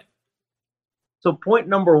ahead. So point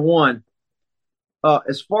number one,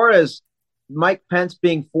 as far as Mike Pence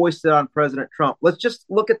being foisted on President Trump, let's just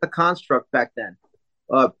look at the construct back then.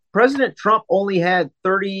 President Trump only had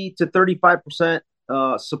 30 to 35%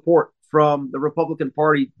 support from the Republican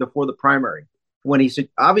Party before the primary. When he said,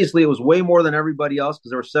 obviously, it was way more than everybody else because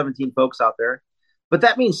there were 17 folks out there. But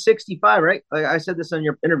that means 65, right? Like I said this in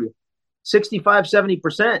your interview. 65,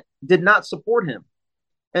 70% did not support him.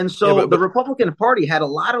 And so the Republican Party had a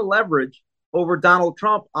lot of leverage over Donald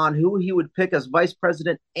Trump on who he would pick as vice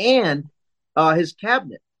president and his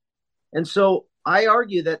cabinet. And so I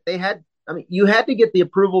argue that you had to get the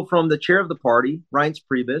approval from the chair of the party, Reince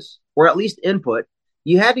Priebus, or at least input.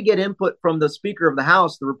 You had to get input from the Speaker of the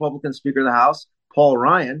House, the Republican Speaker of the House, Paul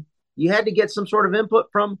Ryan. You had to get some sort of input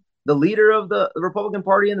from the leader of the Republican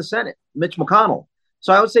Party in the Senate, Mitch McConnell.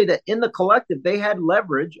 So I would say that in the collective, they had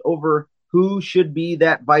leverage over who should be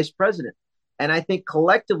that vice president. And I think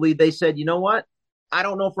collectively they said, you know what? I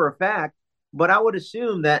don't know for a fact, but I would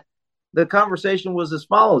assume that the conversation was as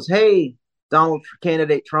follows. Hey, Donald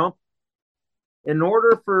candidate Trump, in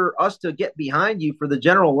order for us to get behind you for the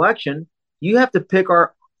general election, you have to pick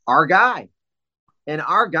our guy. And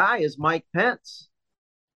our guy is Mike Pence.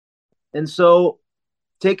 And so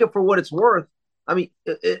take it for what it's worth. I mean,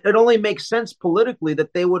 it only makes sense politically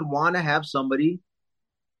that they would want to have somebody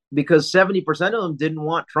because 70% of them didn't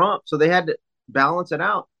want Trump. So they had to balance it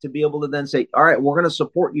out to be able to then say, all right, we're going to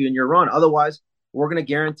support you in your run. Otherwise, we're going to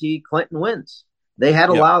guarantee Clinton wins. They had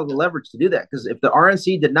a lot of the leverage to do that because if the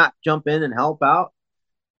RNC did not jump in and help out,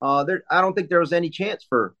 I don't think there was any chance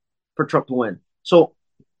for Trump to win. So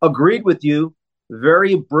agreed with you.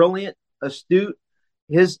 Very brilliant, astute.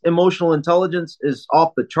 His emotional intelligence is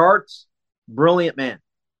off the charts. Brilliant man,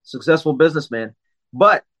 successful businessman,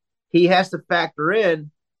 but he has to factor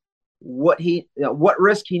in what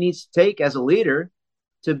risk he needs to take as a leader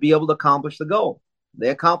to be able to accomplish the goal. They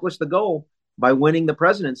accomplished the goal by winning the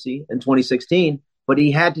presidency in 2016, but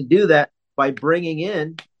he had to do that by bringing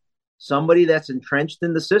in somebody that's entrenched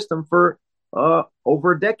in the system for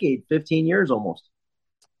over a decade, 15 years almost.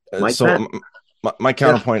 My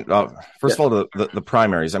counterpoint, first of all, the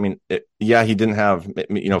primaries. I mean, he didn't have,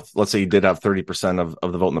 let's say he did have 30%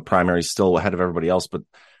 of the vote in the primaries, still ahead of everybody else. But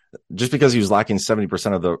just because he was lacking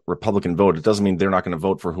 70% of the Republican vote, it doesn't mean they're not going to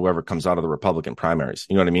vote for whoever comes out of the Republican primaries.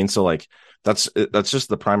 You know what I mean? So like, that's just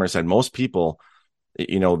the primary side. Most people,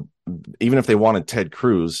 even if they wanted Ted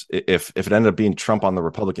Cruz, if it ended up being Trump on the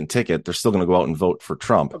Republican ticket, they're still going to go out and vote for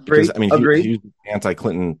Trump. Because I mean, he's an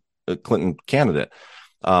anti-Clinton candidate.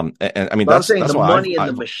 And I mean, that's saying the money and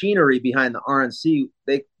the machinery behind the RNC,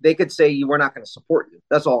 they could say we're not going to support you.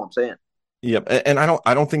 That's all I'm saying. Yep. And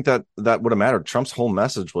I don't think that would have mattered. Trump's whole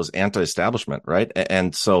message was anti-establishment, right?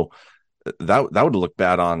 And so that would look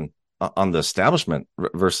bad on the establishment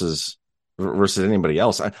versus anybody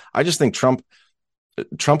else. I just think Trump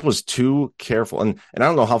was too careful, and I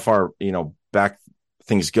don't know how far back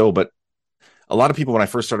things go, but a lot of people when I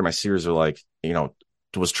first started my series are like,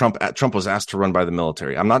 was Trump was asked to run by the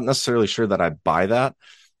military. I'm not necessarily sure that I buy that.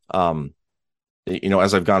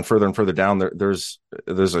 As I've gone further and further down, there's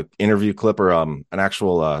an interview clip or an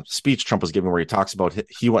actual speech Trump was giving where he talks about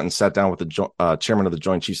he went and sat down with the chairman of the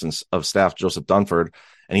Joint Chiefs of Staff, Joseph Dunford,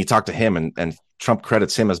 and he talked to him, and Trump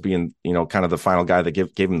credits him as being kind of the final guy that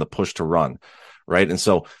gave him the push to run, right? And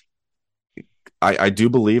so I do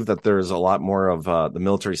believe that there's a lot more of the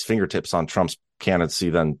military's fingertips on Trump's candidacy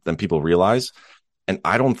than people realize. And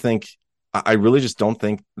I really just don't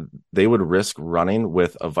think they would risk running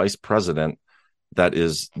with a vice president that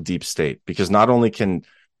is deep state, because not only can,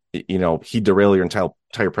 he derail your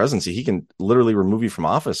entire presidency, he can literally remove you from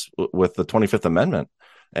office with the 25th Amendment.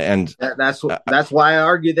 And that's why I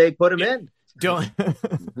argue they put him in.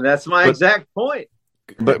 That's my exact point.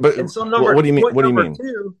 But and so what do you mean? What do you mean?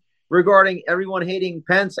 Two, regarding everyone hating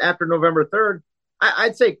Pence after November 3rd,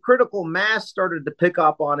 I'd say critical mass started to pick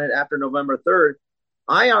up on it after November 3rd.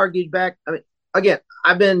 I argued back. I mean, again,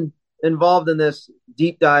 I've been involved in this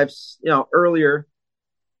deep dives, earlier.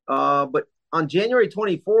 But on January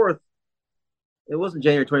 24th, it wasn't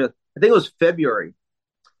January 20th. I think it was February.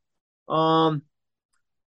 I'll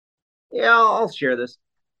share this.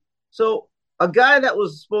 So a guy that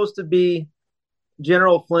was supposed to be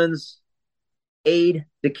General Flynn's aide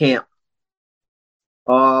de camp,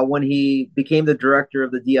 when he became the director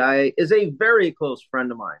of the DIA, is a very close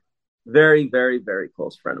friend of mine. Very, very, very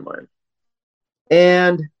close friend of mine.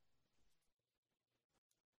 And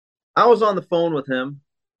I was on the phone with him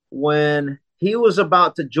when he was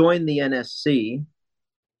about to join the NSC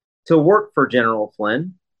to work for General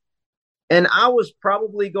Flynn. And I was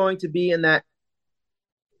probably going to be in that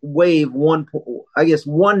wave one, I guess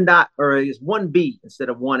 1B instead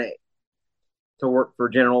of 1A to work for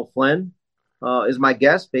General Flynn, is my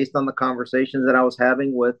guess based on the conversations that I was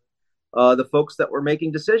having with the folks that were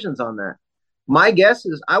making decisions on that. My guess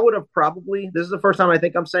is I would have probably, this is the first time I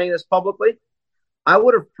think I'm saying this publicly, I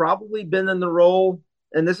would have probably been in the role,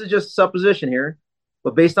 and this is just supposition here,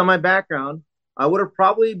 but based on my background, I would have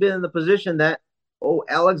probably been in the position that,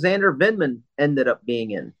 Alexander Vindman ended up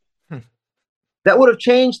being in. That would have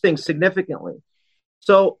changed things significantly.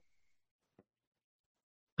 So,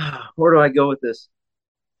 where do I go with this?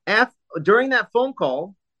 During that phone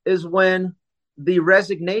call is when the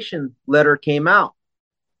resignation letter came out.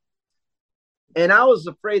 And I was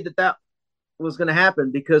afraid that was going to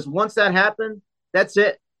happen, because once that happened, that's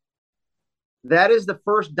it. That is the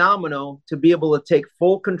first domino to be able to take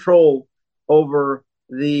full control over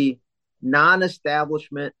the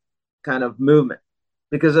non-establishment kind of movement.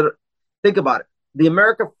 Because think about it. The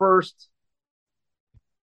America First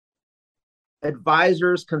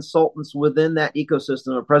advisors, consultants within that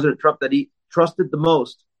ecosystem of President Trump that he trusted the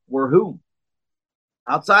most were who?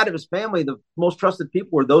 Outside of his family, the most trusted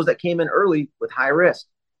people were those that came in early with high risk.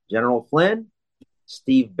 General Flynn,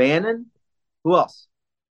 Steve Bannon, who else?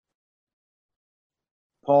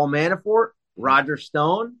 Paul Manafort, Roger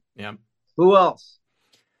Stone. Yeah. Who else?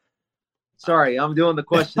 Sorry, I'm doing the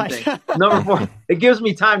question thing. Number 4. It gives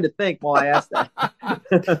me time to think while I ask that.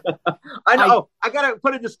 I know. I got to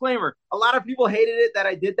put a disclaimer. A lot of people hated it that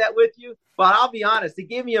I did that with you, but I'll be honest. It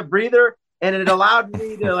gave me a breather, and it allowed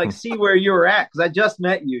me to see where you were at, because I just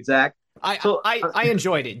met you, Zach. I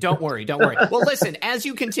enjoyed it. Don't worry. Well, listen, as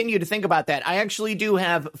you continue to think about that, I actually do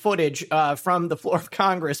have footage from the floor of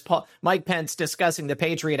Congress, Mike Pence discussing the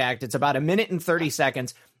Patriot Act. It's about 1 minute and 30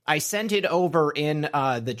 seconds. I sent it over in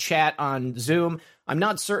the chat on Zoom. I'm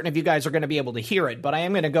not certain if you guys are going to be able to hear it, but I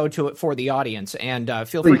am going to go to it for the audience, and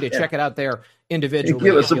feel free to check it out there individually.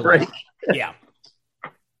 Give us a break. Yeah.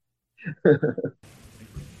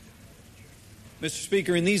 Mr.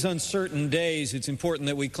 Speaker, in these uncertain days, it's important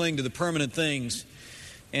that we cling to the permanent things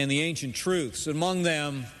and the ancient truths. Among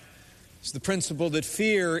them is the principle that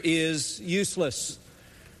fear is useless.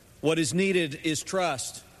 What is needed is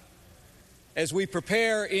trust. As we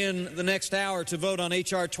prepare in the next hour to vote on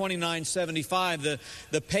H.R. 2975,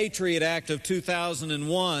 the Patriot Act of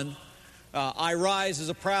 2001, I rise as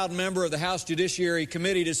a proud member of the House Judiciary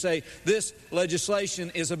Committee to say this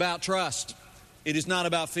legislation is about trust. It is not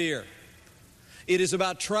about fear. It is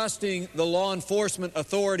about trusting the law enforcement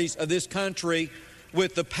authorities of this country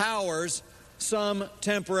with the powers, some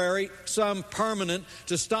temporary, some permanent,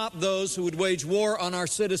 to stop those who would wage war on our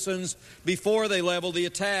citizens before they level the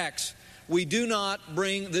attacks. We do not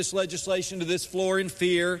bring this legislation to this floor in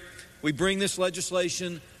fear. We bring this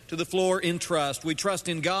legislation to the floor in trust. We trust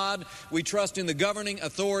in God. We trust in the governing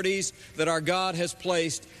authorities that our God has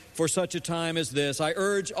placed for such a time as this. I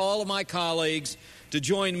urge all of my colleagues to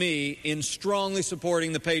join me in strongly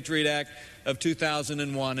supporting the Patriot Act of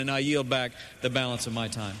 2001, and I yield back the balance of my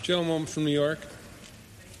time. Gentleman from New York.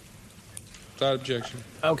 Without objection.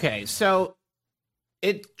 Okay, so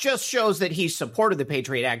it just shows that he supported the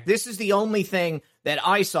Patriot Act. This is the only thing that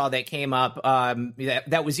I saw that came up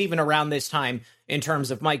that was even around this time in terms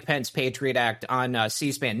of Mike Pence Patriot Act on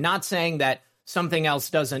C-SPAN. Not saying that something else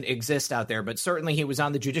doesn't exist out there, but certainly he was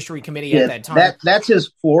on the Judiciary Committee at that time. That's his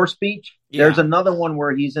floor speech. Yeah. There's another one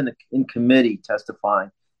where he's in committee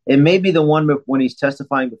testifying. It may be the one when he's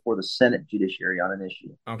testifying before the Senate Judiciary on an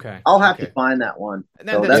issue. Okay. I'll have to find that one.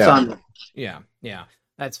 So that's on. Yeah,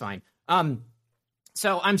 that's fine.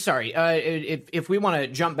 So I'm sorry. If we want to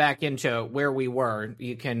jump back into where we were,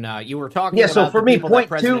 you can. You were talking. Yeah. About So for me, point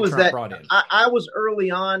two was Trump that I was early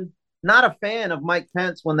on not a fan of Mike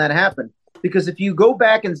Pence when that happened, because if you go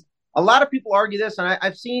back, and a lot of people argue this, and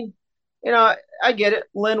I've seen, I get it.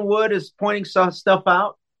 Lynn Wood is pointing stuff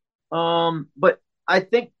out, but I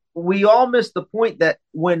think we all missed the point that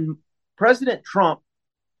when President Trump,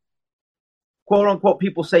 quote unquote,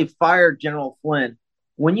 people say fired General Flynn.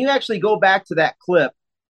 When you actually go back to that clip,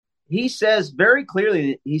 he says very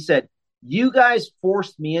clearly, he said, "You guys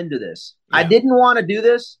forced me into this. Yeah. I didn't want to do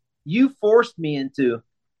this. You forced me into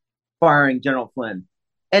firing General Flynn."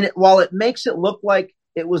 And while it makes it look like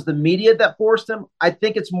it was the media that forced him, I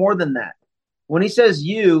think it's more than that. When he says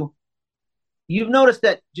you've noticed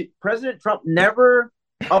that President Trump never,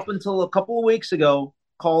 up until a couple of weeks ago,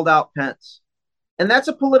 called out Pence. And that's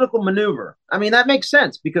a political maneuver. I mean, that makes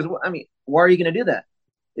sense because, why are you going to do that?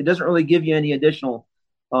 It doesn't really give you any additional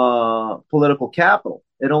political capital.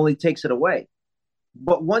 It only takes it away.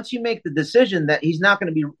 But once you make the decision that he's not going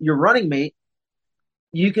to be your running mate,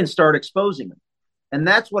 you can start exposing them. And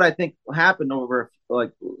that's what I think happened over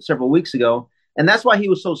like several weeks ago. And that's why he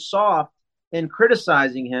was so soft in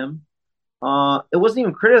criticizing him. It wasn't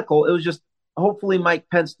even critical. It was just hopefully Mike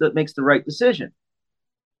Pence that makes the right decision,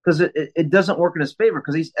 because it doesn't work in his favor,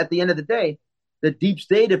 because he's, at the end of the day, the deep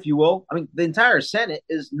state, if you will, I mean, the entire Senate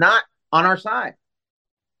is not on our side.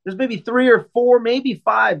 There's maybe 3 or 4, maybe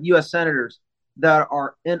 5 U.S. senators that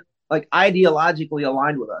are ideologically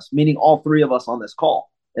aligned with us, meaning all 3 of us on this call,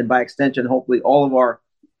 and by extension, hopefully all of our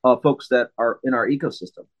folks that are in our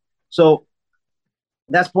ecosystem. So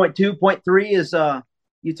that's point 2. Point 3 is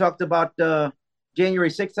you talked about January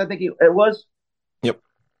 6th, I think it was. Yep.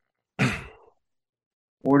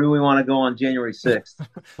 Or do we want to go on January 6th?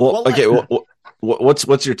 Well, okay.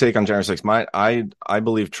 What's your take on January 6th? I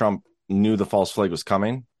believe Trump knew the false flag was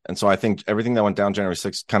coming, and so I think everything that went down January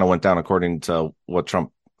 6th kind of went down according to what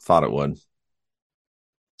Trump thought it would.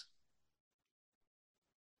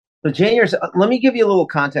 So January, let me give you a little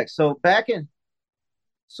context. So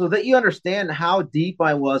so that you understand how deep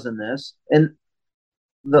I was in this, and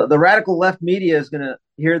the radical left media is going to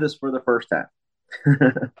hear this for the first time.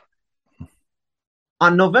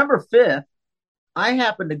 On November 5th, I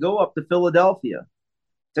happened to go up to Philadelphia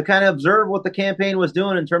to kind of observe what the campaign was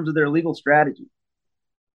doing in terms of their legal strategy.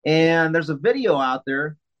 And there's a video out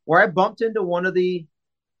there where I bumped into one of the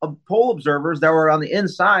poll observers that were on the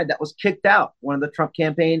inside that was kicked out, one of the Trump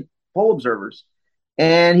campaign poll observers.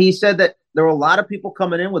 And he said that there were a lot of people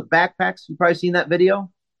coming in with backpacks. You've probably seen that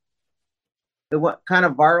video. It went kind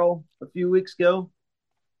of viral a few weeks ago.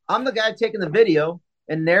 I'm the guy taking the video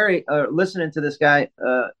and listening to this guy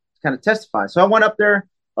kind of testify. So I went up there,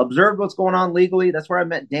 observed what's going on legally. That's where I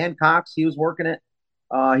met Dan Cox. He was working it.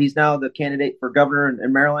 He's now the candidate for governor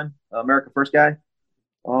in Maryland, America First guy.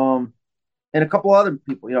 And a couple other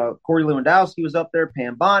people, Corey Lewandowski was up there.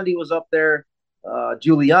 Pam Bondi was up there.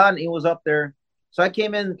 Giuliani was up there. So I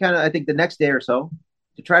came in kind of, I think, the next day or so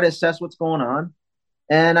to try to assess what's going on.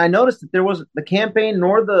 And I noticed that there wasn't the campaign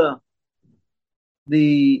nor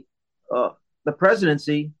the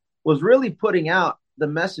presidency was really putting out the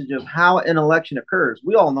message of how an election occurs.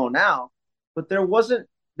 We all know now, but there wasn't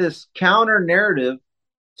this counter narrative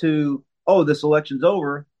to, oh, this election's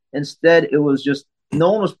over. Instead, it was just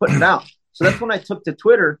no one was putting it out. So that's when I took to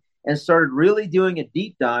Twitter and started really doing a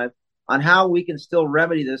deep dive on how we can still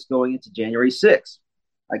remedy this going into January 6th.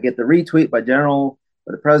 I get the retweet by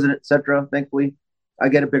the president, etc. Thankfully, I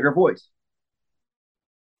get a bigger voice.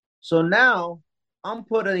 So now I'm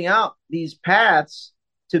putting out these paths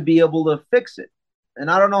to be able to fix it. And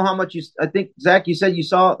I don't know how much I think, Zach, you said you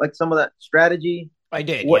saw like some of that strategy. I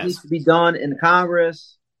did. What yes. needs to be done in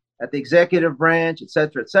Congress, at the executive branch, et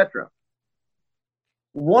cetera, et cetera.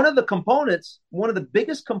 One of the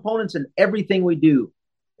biggest components in everything we do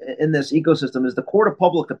in this ecosystem is the court of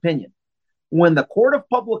public opinion. When the court of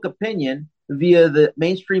public opinion via the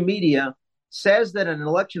mainstream media says that an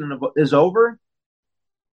election is over,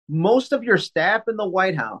 most of your staff in the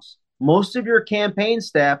White House, most of your campaign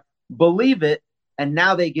staff believe it, and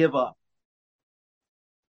now they give up.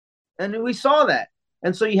 And we saw that.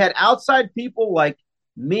 And so you had outside people like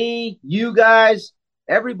me, you guys,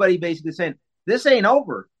 everybody basically saying, this ain't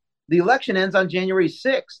over. The election ends on January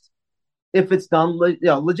 6th. If it's done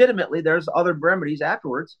legitimately, there's other remedies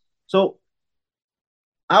afterwards. So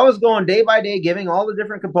I was going day by day, giving all the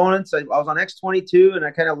different components. I was on X22, and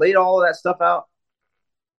I kind of laid all of that stuff out.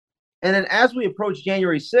 And then as we approach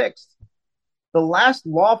January 6th, the last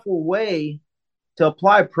lawful way to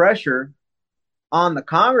apply pressure on the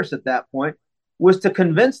Congress at that point was to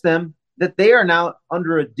convince them that they are now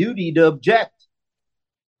under a duty to object.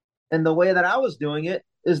 And the way that I was doing it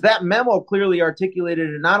is that memo clearly articulated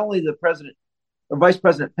it, not only the president or Vice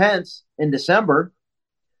President Pence in December,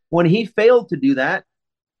 when he failed to do that.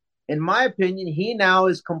 In my opinion, he now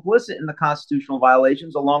is complicit in the constitutional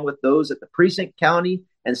violations, along with those at the precinct, county,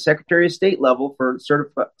 and Secretary of State level for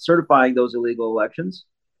certifying those illegal elections.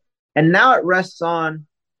 And now it rests on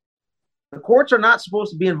the courts are not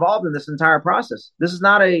supposed to be involved in this entire process. This is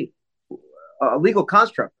not a legal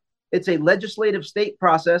construct. It's a legislative state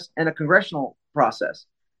process and a congressional process.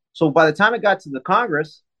 So by the time it got to the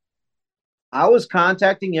Congress, I was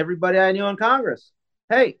contacting everybody I knew in Congress.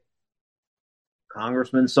 Hey,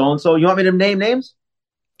 Congressman so-and-so, you want me to name names?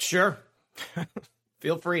 Sure.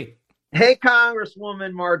 Feel free. Hey,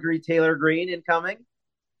 Congresswoman Marjorie Taylor Greene, incoming.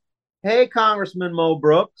 Hey, Congressman Mo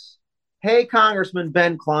Brooks. Hey, Congressman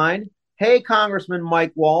Ben Klein. Hey, Congressman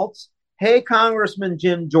Mike Waltz. Hey, Congressman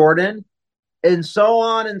Jim Jordan, and so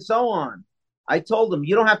on and so on. I told them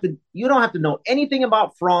you don't have to know anything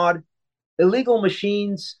about fraud, illegal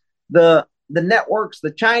machines, the networks,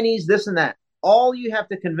 the Chinese, this and that. all you have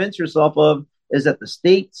to convince yourself of is that the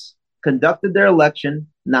states conducted their election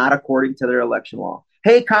not according to their election law.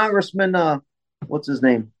 Hey, Congressman, what's his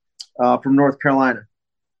name, from North Carolina,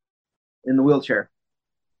 in the wheelchair.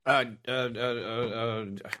 I'm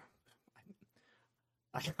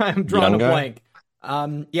drawing a blank.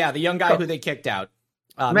 Yeah, the young guy who they kicked out.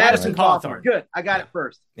 Madison Cawthorn. Good. I got it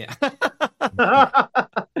first. Yeah.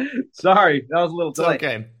 Sorry, that was a little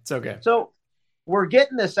delayed. It's okay. So we're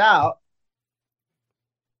getting this out.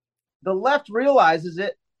 The left realizes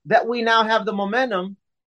it, that we now have the momentum.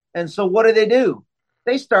 And so what do?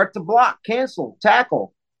 They start to block, cancel,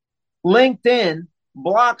 tackle. LinkedIn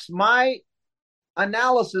blocks my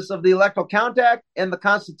analysis of the Electoral Count Act and the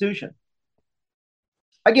Constitution.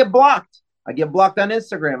 I get blocked. I get blocked on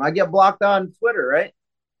Instagram. I get blocked on Twitter, right?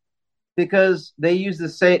 Because they use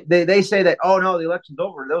the they say that, oh no, the election's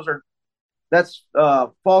over. That's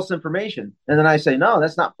false information. And then I say, no,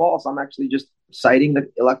 that's not false. I'm actually just citing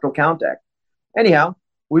the Electoral Count Act. Anyhow,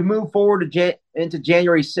 we move forward into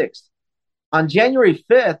January 6th. On January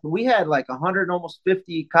 5th, we had like 100, almost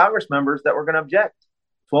 50 Congress members that were going to object,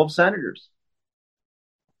 12 senators.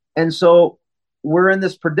 And so we're in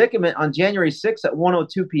this predicament on January 6th at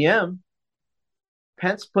 1:02 p.m.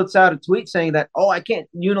 Pence puts out a tweet saying that, I can't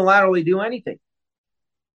unilaterally do anything.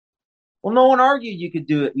 Well, no one argued you could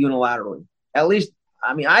do it unilaterally. At least,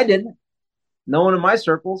 I didn't. No one in my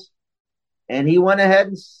circles. And he went ahead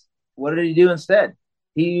and what did he do instead?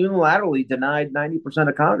 He unilaterally denied 90%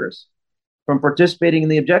 of Congress from participating in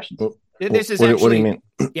the objections. This is what do you mean?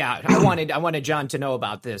 Yeah, I wanted John to know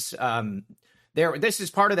about this. This is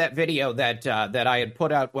part of that video that I had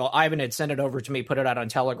put out. Well, Ivan had sent it over to me, put it out on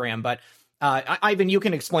Telegram. But Ivan, you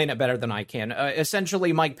can explain it better than I can.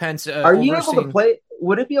 Essentially, Mike Pence. Are you able to play?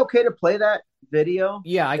 Would it be okay to play that video?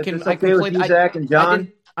 Yeah, I can. I can play that. Zach and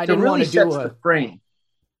John. I didn't really want to do the frame.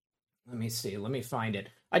 Let me see. Let me find it.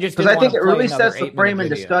 I think it really sets the frame and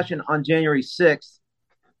discussion on January 6th.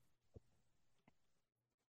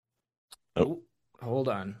 Oh, hold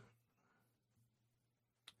on.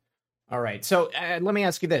 All right. So let me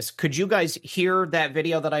ask you this. Could you guys hear that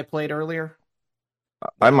video that I played earlier?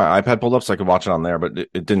 I have my iPad pulled up so I could watch it on there, but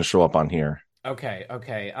it didn't show up on here. Okay.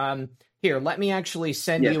 Here, let me actually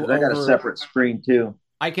send you over. I got a separate screen too.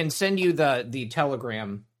 I can send you the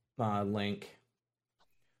Telegram link.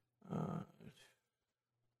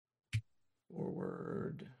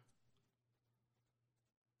 Forward.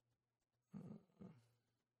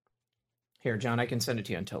 Here, John, I can send it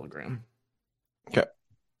to you on Telegram. Okay.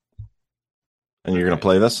 And you're going to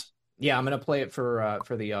play this? Yeah, I'm going to play it for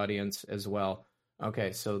the audience as well.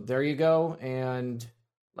 Okay, so there you go. And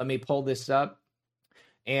let me pull this up.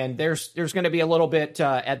 And there's going to be a little bit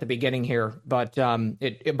at the beginning here, but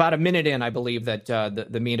about a minute in, I believe that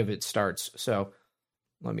the meat of it starts. So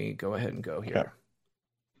let me go ahead and go here.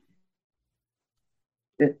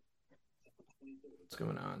 Okay. What's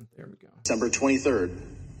going on? There we go. December 23rd.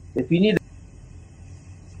 If you need,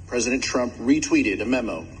 President Trump retweeted a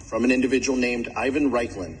memo from an individual named Ivan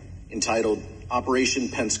Raiklin entitled Operation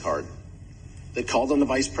Pence Card that called on the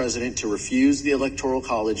vice president to refuse the Electoral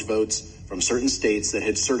College votes from certain states that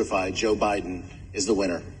had certified Joe Biden as the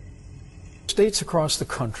winner. States across the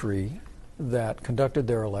country that conducted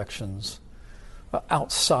their elections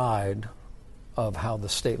outside of how the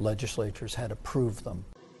state legislatures had approved them.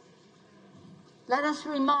 Let us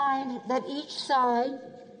remind that each side,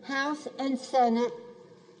 House and Senate,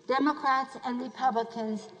 Democrats and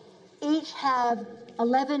Republicans, each have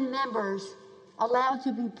 11 members allowed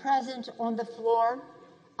to be present on the floor.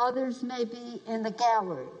 Others may be in the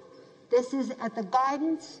gallery. This is at the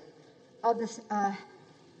guidance of the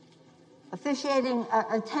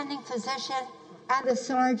attending physician and the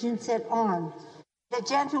sergeants at arms. The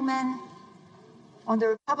gentleman on the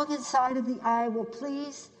Republican side of the aisle will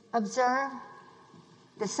please observe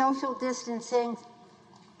the social distancing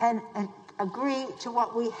and agree to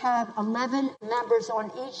what we have 11 members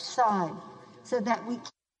on each side so that we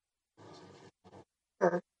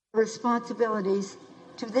can responsibilities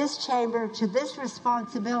to this chamber, to this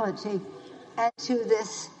responsibility, and to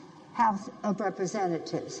this House of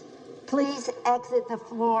Representatives. Please exit the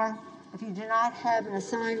floor if you do not have an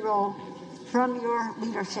assigned role from your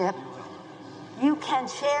leadership. You can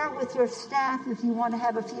share with your staff if you want to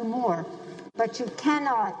have a few more, but you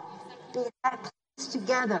cannot be that close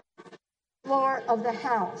together, floor of the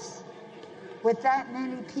House, with that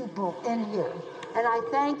many people in here. And I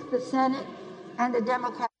thank the Senate and the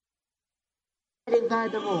Democrats for getting by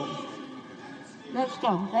the rules. Let's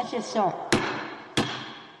go. Let's just start.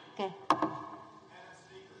 Okay.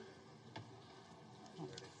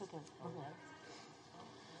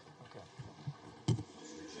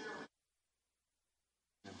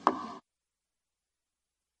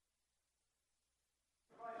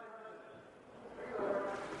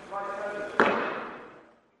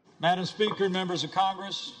 Madam Speaker and members of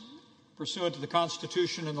Congress, pursuant to the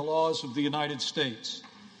Constitution and the laws of the United States,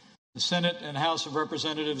 the Senate and House of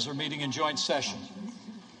Representatives are meeting in joint session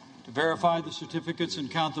to verify the certificates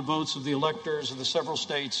and count the votes of the electors of the several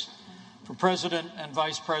states for President and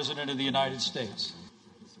Vice President of the United States.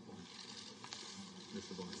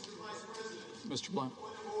 Mr. Blunt.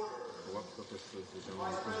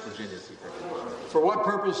 For what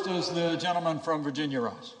purpose does the gentleman from Virginia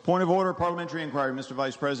rise? Point of order, parliamentary inquiry, Mr.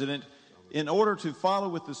 Vice President. In order to follow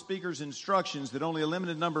with the Speaker's instructions that only a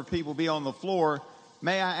limited number of people be on the floor,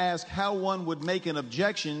 may I ask how one would make an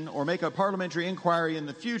objection or make a parliamentary inquiry in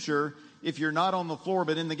the future if you're not on the floor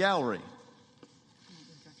but in the gallery?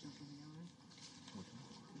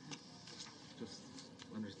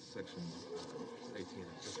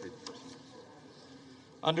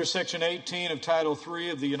 Under Section 18 of Title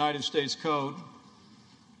III of the United States Code,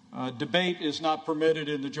 debate is not permitted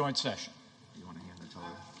in the joint session.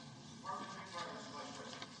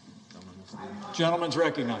 Gentleman's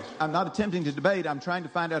recognized. I'm not attempting to debate. I'm trying to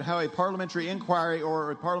find out how a parliamentary inquiry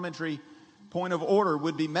or a parliamentary point of order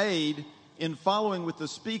would be made in following with the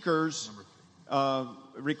Speaker's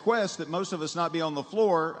request that most of us not be on the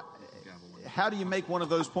floor. How do you make one of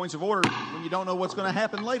those points of order when you don't know what's going to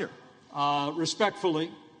happen later?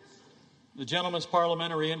 Respectfully, the gentleman's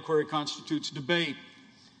parliamentary inquiry constitutes debate,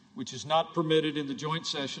 which is not permitted in the joint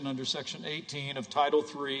session under Section 18 of Title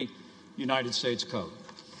III United States Code.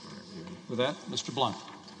 With that, Mr. Blunt.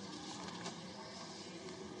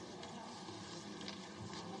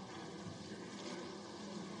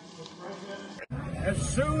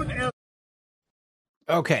 As soon as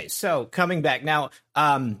Okay, so coming back now,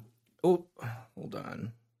 hold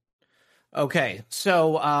on. Okay,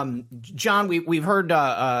 so John, we've heard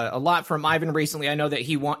a lot from Ivan recently. I know that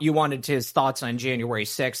you wanted his thoughts on January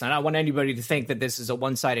 6th, and I don't want anybody to think that this is a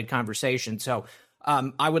one-sided conversation. So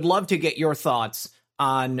I would love to get your thoughts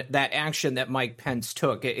on that action that Mike Pence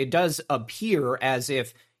took. It does appear as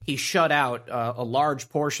if he shut out a large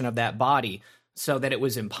portion of that body so that it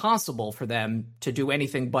was impossible for them to do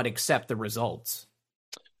anything but accept the results.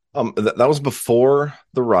 That was before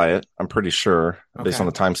the riot, I'm pretty sure, based on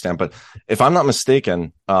the timestamp. But if I'm not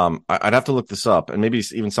mistaken, I'd have to look this up, and maybe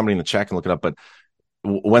even somebody in the chat can look it up. But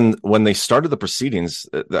when they started the proceedings,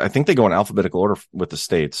 I think they go in alphabetical order with the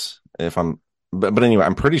states. But anyway,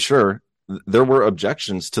 I'm pretty sure there were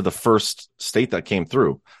objections to the first state that came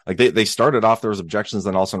through. Like they started off, there was objections,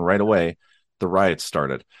 then all of a sudden right away the riots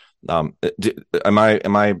started. Am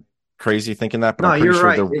I crazy thinking that? But no, you're sure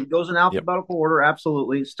right. It goes in alphabetical order.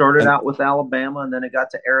 Absolutely. Started out with Alabama, and then it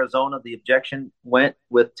got to Arizona. The objection went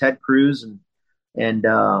with Ted Cruz and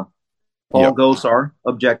Paul Gosar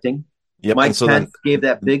objecting. Mike Pence gave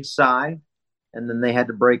that big sigh, and then they had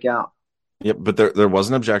to break out. Yep, but there was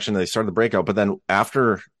an objection. They started the breakout, but then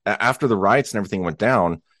after the riots and everything went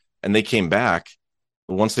down, and they came back,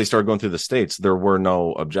 once they started going through the states, there were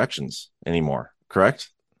no objections anymore.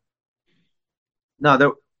 Correct?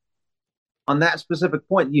 No, on that specific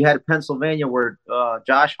point, you had Pennsylvania where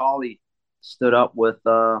Josh Hawley stood up with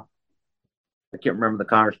I can't remember the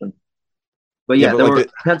congressman, but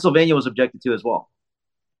Pennsylvania was objected to as well.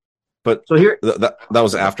 But so here, that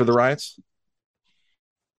was after the riots.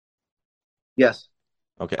 Yes.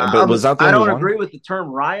 Okay, but was that the I only don't one? agree with the term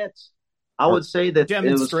riots. I would say that it was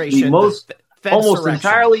demonstration, the most almost insurrection.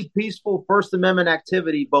 entirely peaceful First Amendment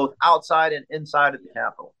activity, both outside and inside of the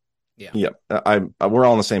Capitol. Yeah. We're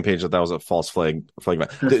all on the same page that was a false flag.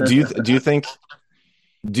 Do you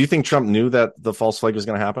think Trump knew that the false flag was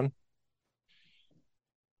going to happen?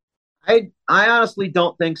 I honestly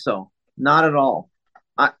don't think so. Not at all.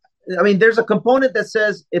 I mean, there's a component that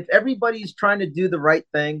says if everybody's trying to do the right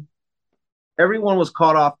thing, everyone was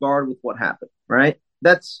caught off guard with what happened, right?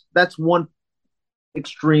 That's one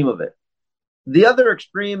extreme of it. The other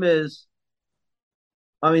extreme is,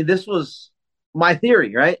 I mean, this was my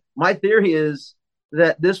theory, right? My theory is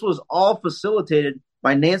that this was all facilitated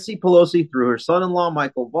by Nancy Pelosi through her son-in-law,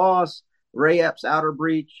 Michael Voss, Ray Epps, outer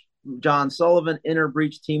breach, John Sullivan, inner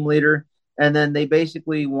breach team leader. And then they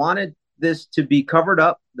basically wanted this to be covered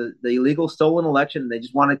up, the illegal stolen election. And they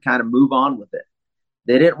just wanted to kind of move on with it.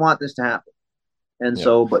 They didn't want this to happen. And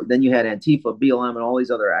so, but then you had Antifa, BLM, and all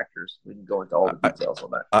these other actors. We can go into all the details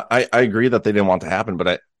on that. I agree that they didn't want to happen,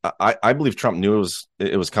 but I believe Trump knew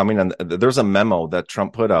it was coming. And there's a memo that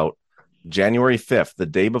Trump put out January 5th, the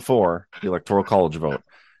day before the Electoral College vote.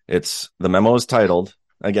 The memo is titled,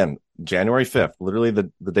 again, January 5th, literally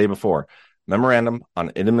the day before, Memorandum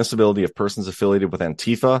on Inadmissibility of Persons Affiliated with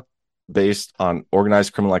Antifa based on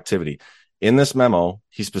Organized Criminal Activity. In this memo,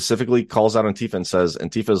 he specifically calls out Antifa and says,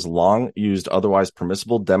 Antifa has long used otherwise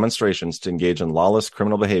permissible demonstrations to engage in lawless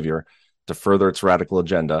criminal behavior to further its radical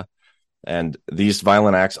agenda. And these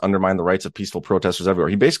violent acts undermine the rights of peaceful protesters everywhere.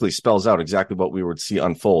 He basically spells out exactly what we would see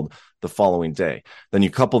unfold the following day. Then you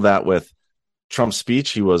couple that with Trump's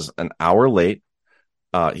speech. He was an hour late.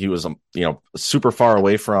 He was, super far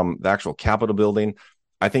away from the actual Capitol building.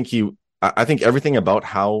 I think everything about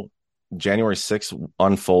how January 6th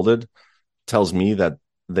unfolded tells me that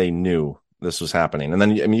they knew this was happening. And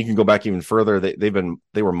then, you can go back even further.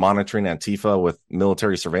 They were monitoring Antifa with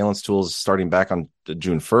military surveillance tools starting back on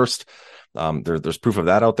June 1st. There's proof of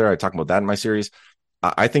that out there. I talk about that in my series.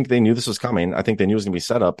 I think they knew this was coming. I think they knew it was going to be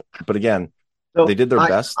set up. But again, they did their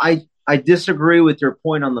best. I disagree with your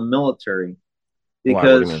point on the military because,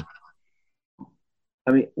 Why? What do you mean?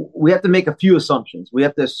 we have to make a few assumptions. We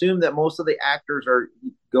have to assume that most of the actors are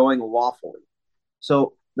going lawfully.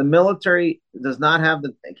 So the military does not have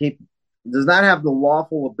the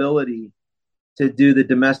lawful ability to do the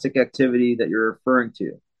domestic activity that you're referring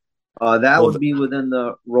to. That would be within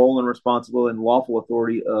the role and responsibility and lawful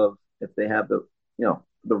authority of if they have the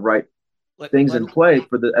right things in play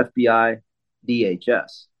for the FBI,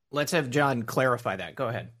 DHS. Let's have John clarify that. Go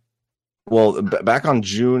ahead. Well, back on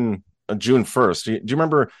June 1st, do you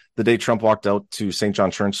remember the day Trump walked out to St.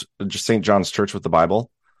 John's Church with the Bible?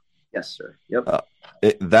 Yes, sir. Yep.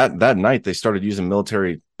 That night, they started using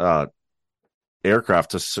military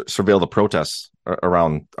aircraft to surveil the protests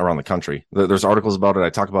around the country. There's articles about it. I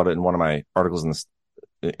talk about it in one of my articles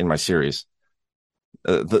in my series.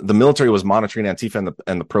 The military was monitoring Antifa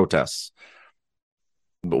and the protests,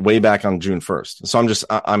 but way back on June 1st. So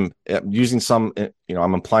I'm using some,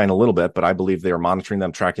 I'm implying a little bit, but I believe they are monitoring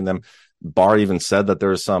them, tracking them. Barr even said that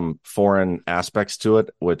there's some foreign aspects to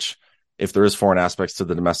it, which if there is foreign aspects to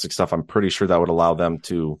the domestic stuff, I'm pretty sure that would allow them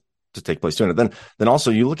to take place doing it. Then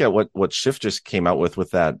also you look at what Schiff just came out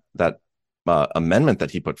with that amendment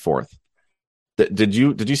that he put forth. Did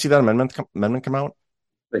you see that amendment come out?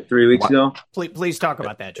 Like 3 weeks ago? Please talk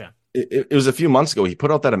about that, John. It was a few months ago. He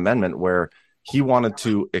put out that amendment where he wanted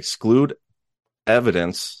to exclude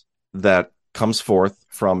evidence that comes forth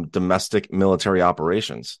from domestic military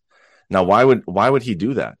operations. Now, why would he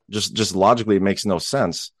do that? Just logically, it makes no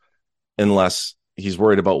sense unless he's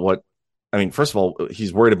worried about first of all,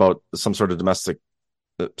 he's worried about some sort of domestic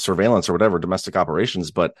surveillance or whatever, domestic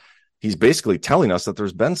operations, but he's basically telling us that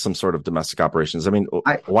there's been some sort of domestic operations.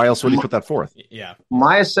 Why else would he put that forth? Yeah.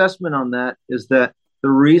 My assessment on that is that the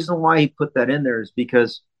reason why he put that in there is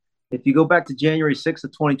because if you go back to January 6th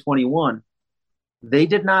of 2021, they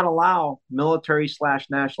did not allow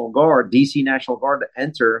military/National Guard, DC National Guard, to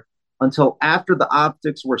enter until after the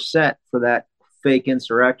optics were set for that fake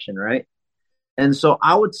insurrection, right? And so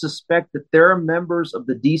I would suspect that there are members of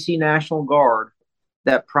the DC National Guard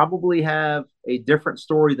that probably have a different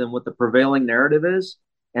story than what the prevailing narrative is,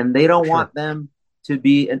 and they don't want them to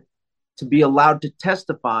be allowed to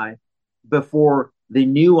testify before the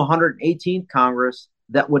new 118th Congress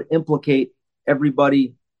that would implicate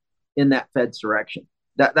everybody in that Fed surrection.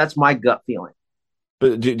 That's my gut feeling.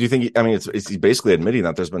 But do you think? It's basically admitting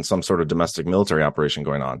that there's been some sort of domestic military operation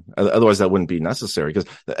going on. Otherwise, that wouldn't be necessary. Because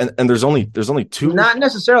and there's only two. Not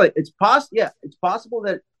necessarily. It's possible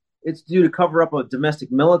that it's due to cover up a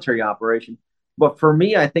domestic military operation. But for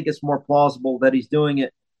me, I think it's more plausible that he's doing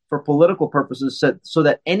it for political purposes, so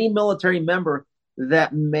that any military member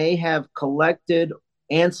that may have collected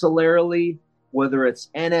ancillarily, whether it's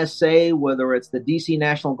NSA, whether it's the DC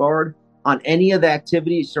National Guard, on any of the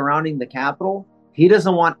activities surrounding the Capitol, he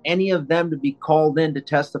doesn't want any of them to be called in to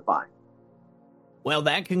testify. Well,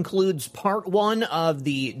 that concludes part 1 of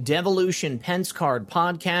the Devolution Pence Card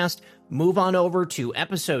podcast. Move on over to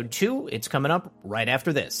episode 2. It's coming up right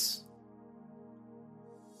after this.